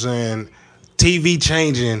 You know what I'm saying? TV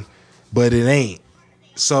changing, but it ain't.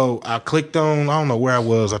 So I clicked on, I don't know where I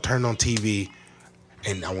was. I turned on TV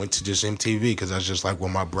and I went to just MTV because that's just like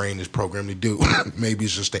what my brain is programmed to do. Maybe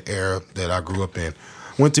it's just the era that I grew up in.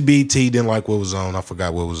 Went to BT, didn't like what was on. I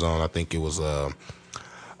forgot what was on. I think it was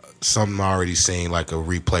something I already seen, like a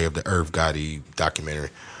replay of the Irv Gotti documentary.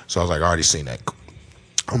 So I was like, I already seen that.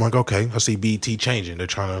 I'm like, okay, I see BT changing. They're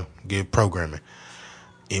trying to give programming.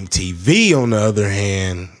 MTV, on the other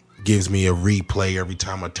hand, gives me a replay every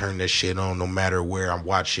time I turn that shit on, no matter where I'm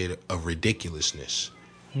watching it, of ridiculousness.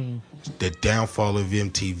 The downfall of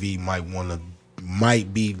MTV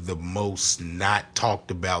might be the most not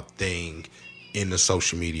talked about thing in the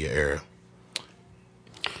social media era.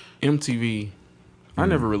 MTV. I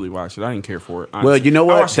never really watched it. I didn't care for it. Honestly. Well, you know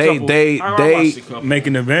what? They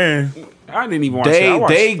making the van. I didn't even watch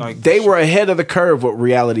it. They were ahead of the curve with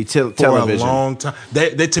reality television for a long time.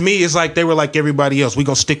 They, to me, it's like they were like everybody else. We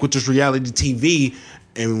gonna stick with this reality TV,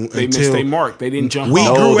 and they missed their mark. They didn't jump. We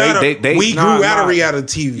off. grew out of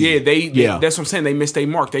reality TV. Yeah, that's what I'm saying. They missed their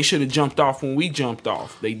mark. They should have jumped off when we jumped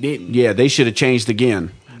off. They didn't. Yeah, they should have changed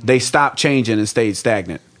again. They stopped changing and stayed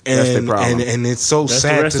stagnant. That's their problem. And it's so That's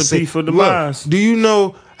sad the to recipe see. for demise. Look, do you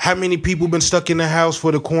know how many people been stuck in the house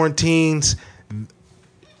for the quarantines?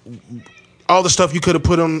 All the stuff you could have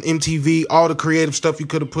put on MTV, all the creative stuff you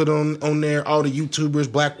could have put on there, all the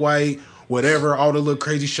YouTubers, black, white, whatever, all the little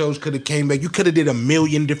crazy shows could have came back. You could have did a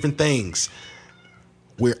million different things.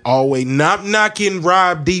 We're always not knocking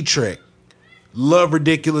Rob Dietrich. Love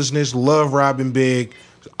ridiculousness, love Robin Big.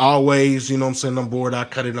 Always, you know what I'm saying, I'm bored, I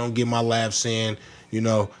cut it on, get my laughs in. You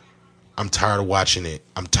know, I'm tired of watching it.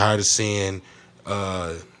 I'm tired of seeing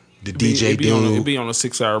the DJ dude. It'd be on a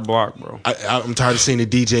 6-hour block, bro. I'm tired of seeing the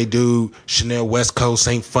DJ dude. Chanel West Coast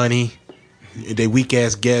ain't funny. They weak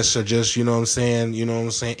ass guests are just, you know what I'm saying,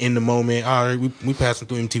 in the moment. All right, we passing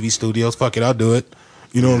through MTV studios. Fuck it, I'll do it.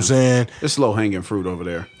 You know what I'm saying? It's low hanging fruit over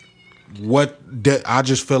there. I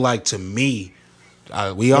just feel like, to me,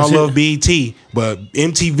 we all love BET, but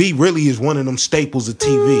MTV really is one of them staples of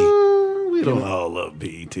TV. We don't all love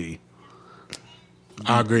BET.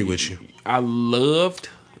 I agree with you. I loved.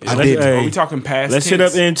 I did. Are we talking past? Let's hit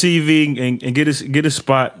up MTV and get a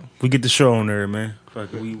spot. We get the show on there, man.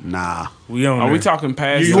 Nah. We on. Are there. we talking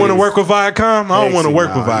past? You want to work with Viacom? I don't want to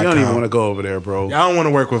work with Viacom. You don't even want to go over there, bro. I don't want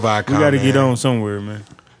to work with Viacom. We got to get on somewhere, man.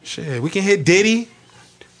 Shit, we can hit Diddy.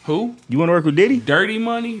 Who? You want to work with Diddy? Dirty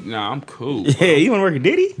Money? Nah, I'm cool. Yeah, you want to work with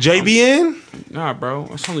Diddy? JBN? Nah, bro.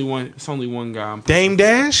 It's only one guy. Dame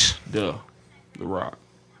Dash? The Rock.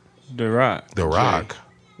 The Rock. The Rock.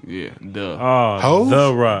 Yeah, The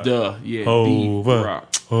Rock. Yeah, Hov. The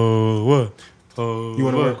Rock. What? You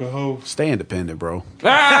want to work with Hov? Stay independent, bro.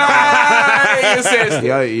 It says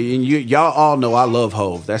Y'all all know I love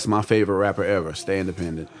Hov. That's my favorite rapper ever. Stay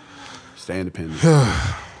independent. Stay independent.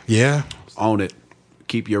 Yeah. Own it.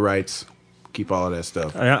 Keep your rights. Keep all of that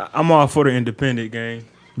stuff. I'm all for the independent game.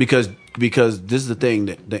 Because this is the thing,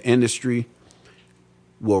 that the industry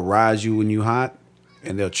will rise you when you hot,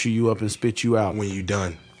 and they'll chew you up and spit you out when you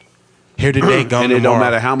done. Here today, gone and it tomorrow. don't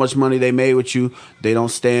matter how much money they made with you. They don't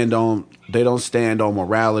stand on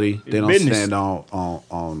morality. They don't stand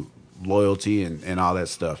on loyalty and all that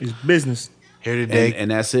stuff. It's business. Here today,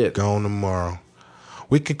 and that's it. Gone tomorrow.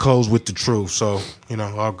 We can close with the truth. So,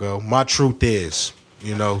 I'll go. My truth is,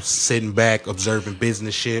 sitting back, observing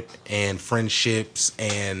businessship and friendships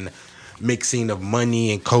and mixing of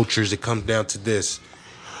money and cultures, it comes down to this.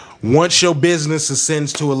 Once your business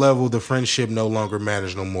ascends to a level, the friendship no longer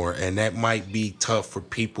matters no more. And that might be tough for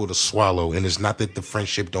people to swallow. And it's not that the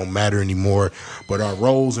friendship don't matter anymore, but our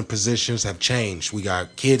roles and positions have changed. We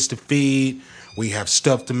got kids to feed. We have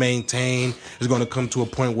stuff to maintain. It's going to come to a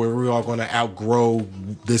point where we're all going to outgrow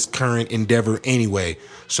this current endeavor anyway.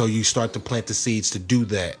 So you start to plant the seeds to do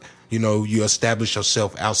that. You establish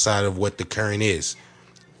yourself outside of what the current is.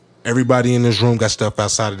 Everybody in this room got stuff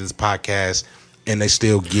outside of this podcast, and they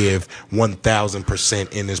still give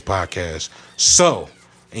 1,000% in this podcast. So,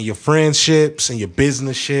 in your friendships and your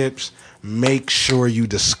business-ships, make sure you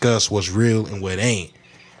discuss what's real and what ain't.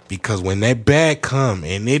 Because when that bag come,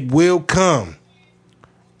 and it will come,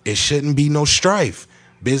 it shouldn't be no strife.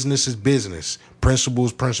 Business is business. Principle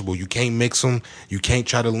is principle. You can't mix them. You can't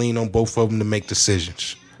try to lean on both of them to make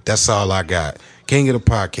decisions. That's all I got. King of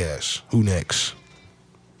the podcast. Who next?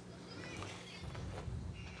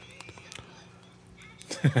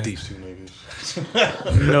 These two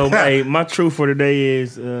niggas. Hey, my truth for today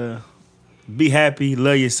is be happy,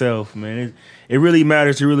 love yourself, man. It really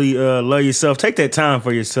matters to really love yourself. Take that time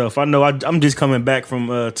for yourself. I know I'm just coming back from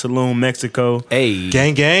Tulum, Mexico. Hey.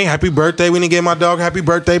 Gang, happy birthday. We didn't get my dog happy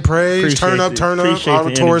birthday praise. Appreciate Turn up. All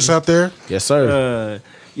the tourists out there. Yes, sir.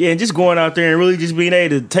 Yeah, and just going out there and really just being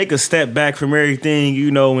able to take a step back from everything,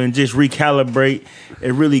 you know, and just recalibrate.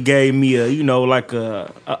 It really gave me a, you know, like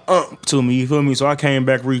a to me, you feel me? So I came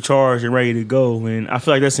back recharged and ready to go. And I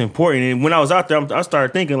feel like that's important. And when I was out there, I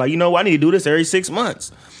started thinking like, you know, I need to do this every 6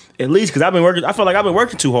 months. At least, because I've been working, I feel like I've been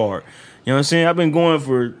working too hard. You know what I'm saying? I've been going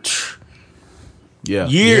for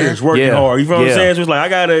years working hard. You feel what I'm saying? So it's like I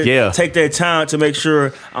gotta take that time to make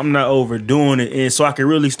sure I'm not overdoing it, and so I can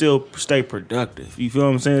really still stay productive. You feel what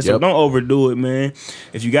I'm saying? So don't overdo it, man.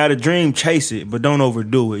 If you got a dream, chase it, but don't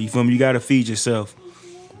overdo it. You feel me? You gotta feed yourself.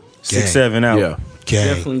 6, 7 out. Yeah.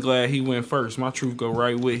 Definitely glad he went first. My truth go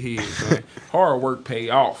right with his, man. Hard work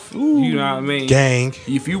pay off. You know what I mean? Gang.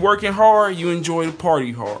 If you working hard, you enjoy the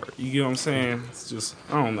party hard. You get what I'm saying? It's just,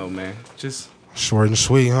 I don't know, man. Just short and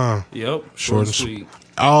sweet, huh? Yep. Short and sweet.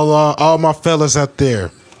 All my fellas out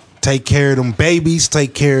there, take care of them babies,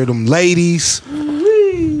 take care of them ladies.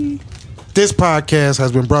 This podcast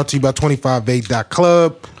has been brought to you by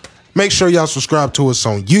 258.club. Make sure y'all subscribe to us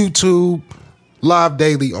on YouTube, live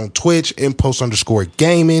daily on Twitch,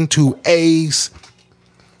 _gaming, 2 A's.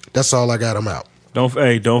 That's all I got. I'm out. Don't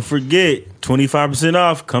forget, 25%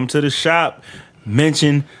 off. Come to the shop.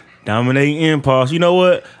 Mention Dominating Impulse. You know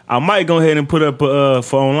what? I might go ahead and put up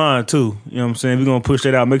for online too. You know what I'm saying? We're gonna push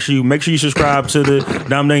that out. Make sure you subscribe to the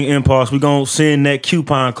Dominating Impulse. We're gonna send that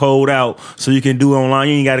coupon code out so you can do it online.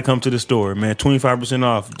 You ain't gotta come to the store, man. 25%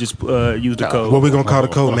 off. Just use the code. What we gonna call the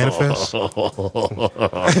code? Manifest?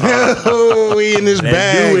 We in this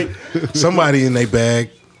bag. Somebody in their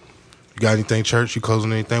bag. You got anything, church? You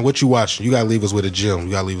closing anything? What you watching? You gotta leave us with a gym.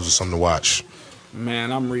 You gotta leave us with something to watch.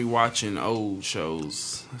 Man, I'm rewatching old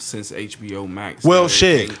shows since HBO Max. Well,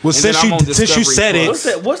 shit. Well, since you said it,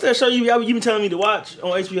 what's that show you been telling me to watch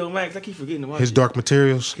on HBO Max? I keep forgetting to watch His Dark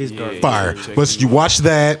Materials. Fire. Yeah, But you watch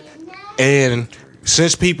that, and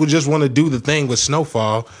since people just want to do the thing with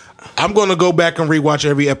Snowfall, I'm going to go back and rewatch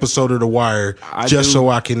every episode of The Wire so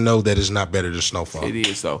I can know that it's not better than Snowfall. It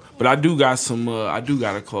is though, but I do got some. I do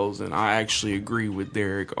got a closing. I actually agree with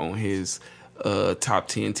Derek on his top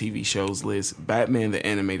 10 TV shows list. Batman the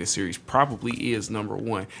Animated Series probably is number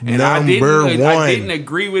one. And I didn't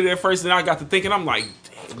agree with it at first, and I got to thinking, I'm like,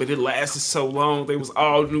 dang, but it lasted so long. They was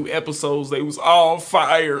all new episodes. They was all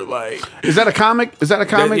fire. Like, is that a comic? Is that a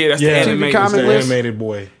comic? That's the animated, comic list? Animated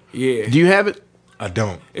boy. Yeah. Do you have it? I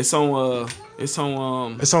don't. It's on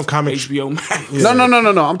comic HBO Max. No.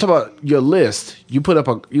 I'm talking about your list. You put up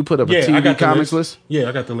a TV comics list. Yeah,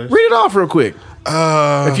 I got the list. Read it off real quick.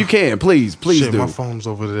 If you can, please do. My phone's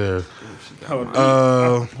over there.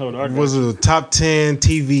 Was it top 10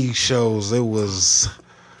 TV shows? It was.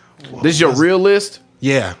 This is your real list?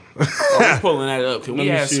 Yeah. We're pulling that up. Can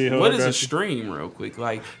we ask what is a stream real quick?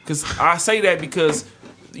 Like, because I say that because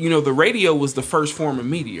the radio was the first form of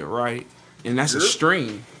media, right? And that's a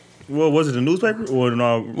stream. Well, was it a newspaper or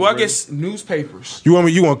no? Well, I guess newspapers. You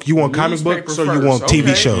want comic books or you want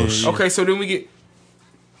TV shows? Okay, so then we get.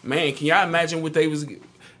 Man, can y'all imagine what they was?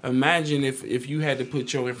 Imagine if you had to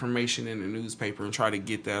put your information in the newspaper and try to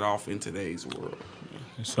get that off in today's world.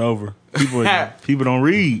 It's over. People don't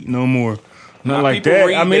read no more. Not like that.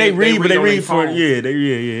 Read, I mean, they read, but they read for phone.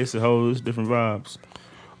 It's it's different vibes.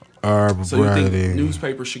 So you think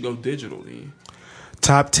newspapers should go digital then?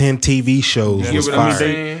 Top 10 TV shows. You get what I'm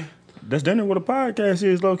saying? That's dinner what a podcast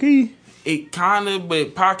is, low key. It kind of,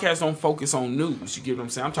 but podcasts don't focus on news. You get what I'm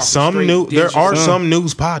saying? I'm talking some news. There are some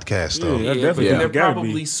news podcasts though. Yeah, definitely. They're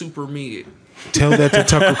probably super mid. Tell that to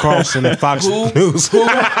Tucker Carlson and Fox News. Who?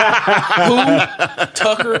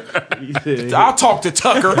 Tucker? I'll talk to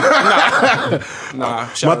Tucker. Nah.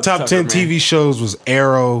 My top 10 TV shows was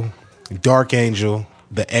Arrow, Dark Angel,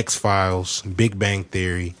 The X-Files, Big Bang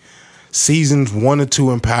Theory. Seasons 1 and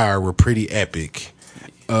 2 in Power were pretty epic.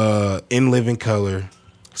 In Living Color,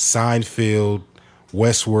 Seinfeld,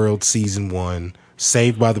 Westworld Season 1,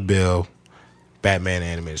 Saved by the Bell, Batman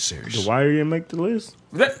Animated Series. The Wire didn't make the list?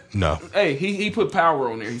 No. Hey, he put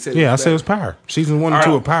Power on there. He said, I said it was Power. Season 1 and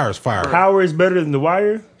 2 of Power is fire. Power is better than The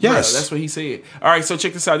Wire? Yes. Yeah, that's what he said. All right, so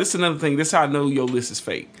check this out. This is another thing. This is how I know your list is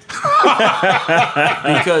fake.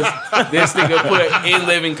 Because this nigga put In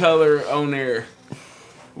Living Color on there.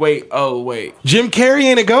 Wait. Jim Carrey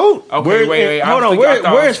ain't a GOAT? Okay, wait. Hold on,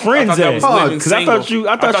 where's Friends at? Because I thought you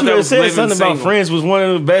had said something about Friends was one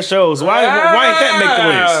of the best shows. Why ain't that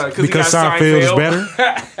make the list? Because Seinfeld is better?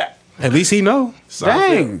 At least he know.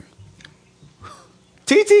 Dang.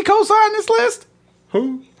 TT co-signed this list?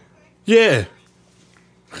 Who? Yeah.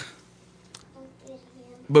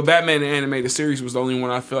 But Batman the Animated Series was the only one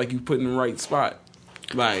I feel like you put in the right spot.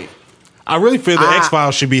 Like, I really feel the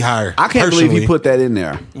X-Files should be higher. I can't believe you put that in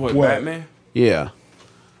there. What? Batman? Yeah.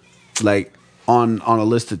 Like, on a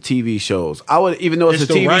list of TV shows. I would, even though it's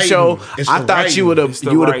It's a the TV writing. show, It's I the thought you writing. would It's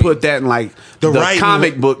have the put that in like The the writing-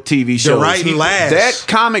 comic book TV shows. writing last. That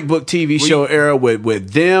comic book TV show era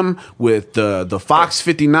with them, with the Fox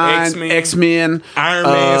 59, X-Men, Iron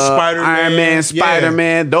Man, Spider-Man.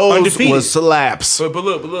 Spider-Man. Yeah. Those Undefeated. was slaps. But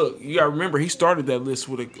look, you gotta remember he started that list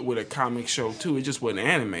with a comic show too. It just wasn't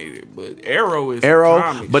animated. But Arrow is a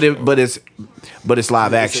comic show. but it's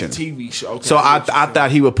live It's action. a TV show. Okay, So I get what you're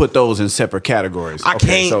thought he would put those in separate categories. I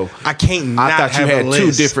can't not thought you have had a two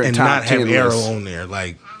list different and top not have 10 Arrow lists. on there.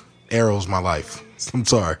 Like Arrow's my life. I'm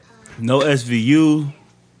sorry. No SVU.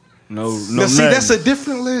 No. Now, see, nothing. that's a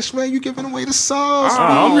different list, man. You giving away the sauce.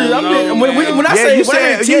 When I say you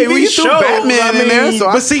said TV when you threw shows, Batman in there, so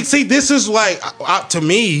But see, this is like to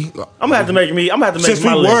me. I'm gonna have to make Since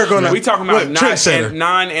my we list. were gonna, We talking about Trendsetter.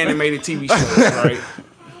 non-animated TV shows, right?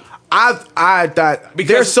 I thought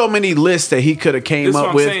Because- there's so many lists that he could have came This what up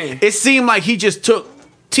I'm with. saying. It seemed like he just took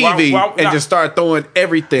TV Why and just started throwing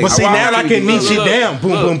everything. But see, Wow. now I can niche it Look, down.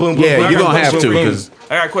 Boom, look. boom, boom, boom. Yeah, boom, you're boom, gonna boom, have boom, to boom. because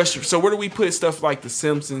I got a question. So where do we put stuff like The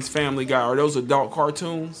Simpsons, Family Guy? Are those adult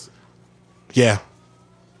cartoons? Yeah,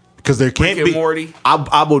 because there Rick can't and be Morty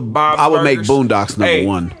I would make Burgers. Boondocks number Hey.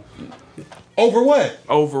 one. over what?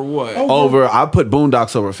 over what? I put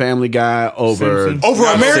Boondocks over Family Guy, over Simpsons. Over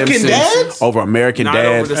Not American Simpsons, Dad? over American Not Dad.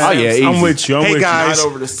 over the Oh yeah, Simpsons. easy. I'm with you. Hey guys, Not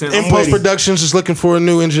over the Simpsons. in post productions just looking for a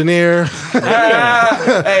new engineer.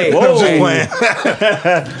 Hey, I'm just hey.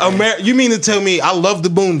 playing. You mean to tell me I love the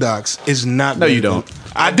Boondocks? It's not. No, better you than- don't.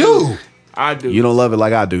 I do. I do. You don't love it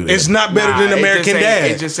like I do. Then. It's not better Nah, than it American just ain't-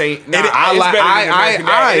 Dad. It just ain't. Nah, It- it's I like- better than I- American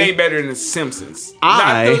Dad. I- It ain't better than The Simpsons.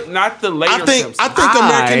 I- not the later I think Simpsons.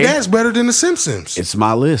 American Dad's better than The Simpsons. It's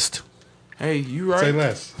my list. Hey, you right?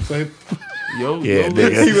 less. Say Yo, Yeah, yo,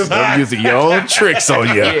 nigga. He was hot. I'm using your own tricks on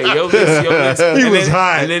you. Yeah, yo, this. He was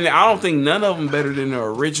hot. And then I don't think none of them better than the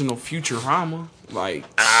original Futurama. Like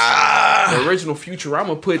the original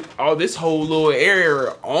Futurama put all this whole little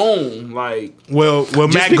area on. Like Well,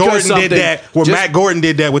 Matt because Gordon did something- that. Well, just- Matt Gordon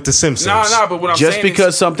did that with The Simpsons. no. But what I'm Just saying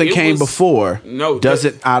because is, something it came was- before no,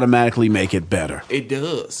 doesn't automatically make it better. It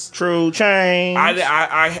does. True change.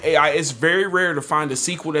 It's very rare to find a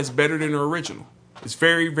sequel that's better than the original. It's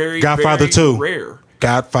very, very, Godfather very 2. rare.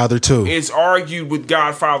 Godfather 2. It's argued with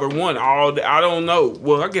Godfather 1. I don't know.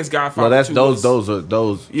 Well, I guess Godfather Well, that's 2 those. was-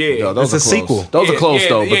 Those. Yeah. those It's are a close. sequel. Those are Yeah, close yeah,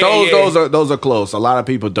 though. But yeah. those are close. A lot of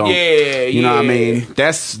people don't. Yeah, You know what I yeah. mean?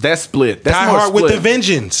 That's split. That's Die more Hard with split. the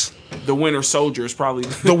Vengeance. The Winter Soldier is probably.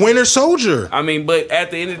 The Winter Soldier. I mean, but at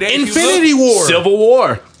the end of the day, if you Infinity look, War. Civil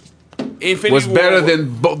War Infinity was War better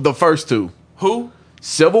than the first two. who?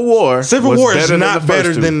 Civil War. Civil was War is better than not the better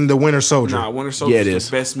first two. than The Winter Soldier. Nah, Winter Soldier Yeah, it is is.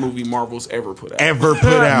 the best movie Marvel's ever put out. Ever put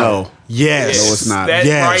out. No. Yes. No, it's not. That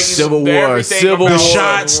Yes. writing, Civil War, everything Civil about The War.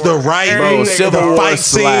 shots, the writing, Bro, Civil the War fight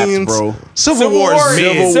slapped, scenes. bro. Civil War is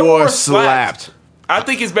mid. Civil Civil War War slapped. slapped. I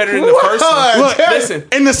think it's better than the first one. Look, Listen,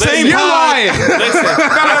 in the same You're pod- lying. listen.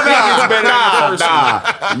 I think it's better than the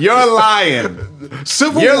first one. You're lying.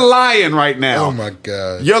 Civil You're War. lying right now. Oh my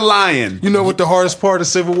god. You're lying. You know what the hardest part of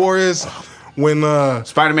Civil War is? When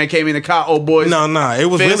Spider-Man came in and caught old boys. No, it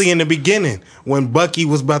was Fist? really in the beginning when Bucky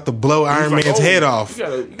was about to blow Iron like, Man's oh, head off, you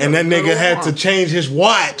gotta and that go nigga had to on. change his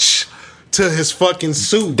watch to his fucking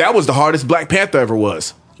suit. That was the hardest Black Panther ever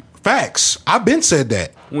was. Facts. I've been said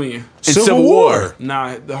that. When? In Civil War.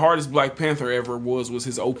 Nah, the hardest Black Panther ever was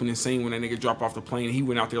his opening scene when that nigga dropped off the plane and he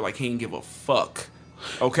went out there like he didn't give a fuck.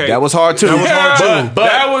 Okay, That was hard too. That was hard, too. But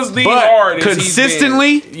that was the but hardest. he's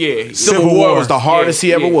consistently, been. Yeah, Civil War was the hardest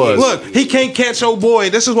he ever was. Look, he can't catch old boy.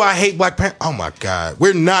 This is why I hate Black Panther. Oh my god,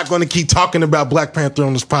 we're not going to keep talking about Black Panther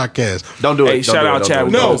on this podcast. Don't do it. Hey, Don't shout do it. out Don't do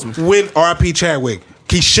Chadwick it. No, Boseman. when R.I.P. Chadwick.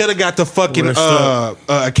 He should have got the fucking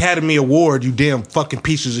Academy Award, you damn fucking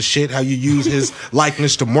pieces of shit. How you use his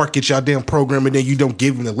likeness to market y'all damn program and then you don't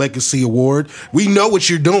give him the Legacy Award. We know what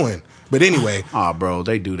you're doing. But anyway. Oh, bro,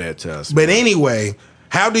 they do that to us. But anyway,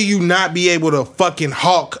 how do you not be able to fucking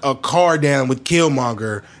hawk a car down with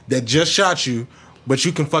Killmonger that just shot you, but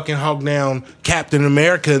you can fucking hawk down Captain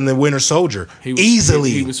America and the Winter Soldier easily?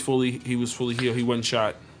 He was fully healed. He wasn't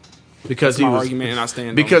shot. Because That's my argument, and I stand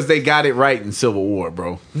on because it. they got it right in Civil War,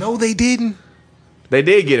 bro. No, they didn't. They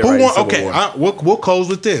did get it Who right. won? In Civil Okay, War. we'll close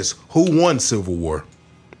with this. Who won Civil War?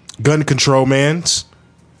 Gun Control Mans.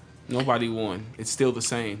 Nobody won. It's still the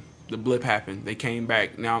same. The blip happened. They came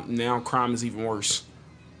back. Now crime is even worse.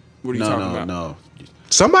 What are you talking about? No.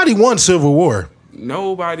 Somebody won Civil War.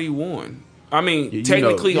 Nobody won. I mean, You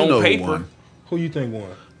technically know on who paper. won. Who you think won?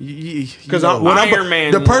 Because Iron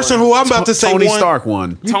Man the person won. who I'm about to say Tony won. Stark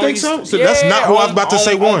won. You think so? So that's not who I was about to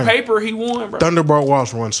say won. On paper, he won, bro. Thunderbolt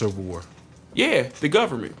Ross won Civil War. Yeah, the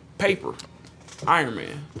government. Paper. Iron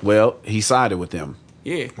Man. Well, he sided with them.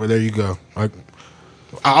 Yeah. Well, there you go. I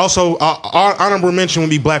also our honorable mention would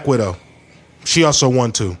be Black Widow. She also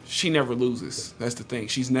won too. She never loses. That's the thing.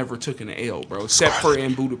 She's never taken an L, bro, except for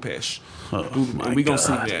in Budapest. And we gonna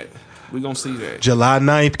see that. We gonna see that. July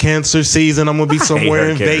 9th, cancer season. I'm gonna be somewhere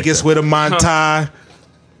in Vegas with a Montai.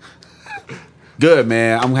 Good,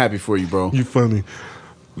 man. I'm happy for you, bro. You funny.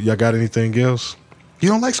 Y'all got anything else? You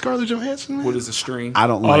don't like Scarlett Johansson, man? What is a string? I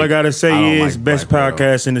don't. All I gotta say is like best Black Widow.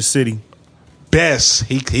 podcast in the city. Best.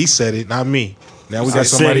 He said it, not me. Now we got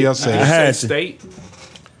somebody else I saying had it. to. State.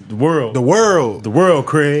 The world. The world. The world,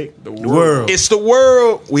 Craig. The world. It's the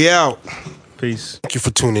world. We out. Peace. Thank you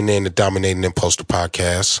for tuning in to Dominating Impulse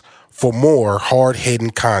Podcast. For more hard-hitting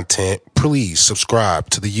content, please subscribe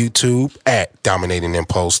to the YouTube at Dominating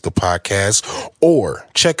Impulse, the podcast, or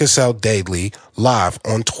check us out daily live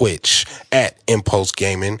on Twitch at Impulse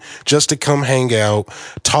Gaming, just to come hang out,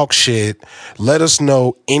 talk shit, let us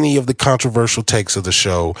know any of the controversial takes of the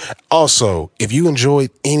show. Also, if you enjoyed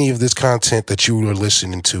any of this content that you are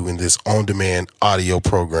listening to in this on-demand audio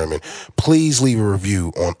programming, please leave a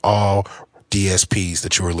review on all DSPs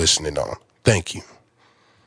that you are listening on. Thank you.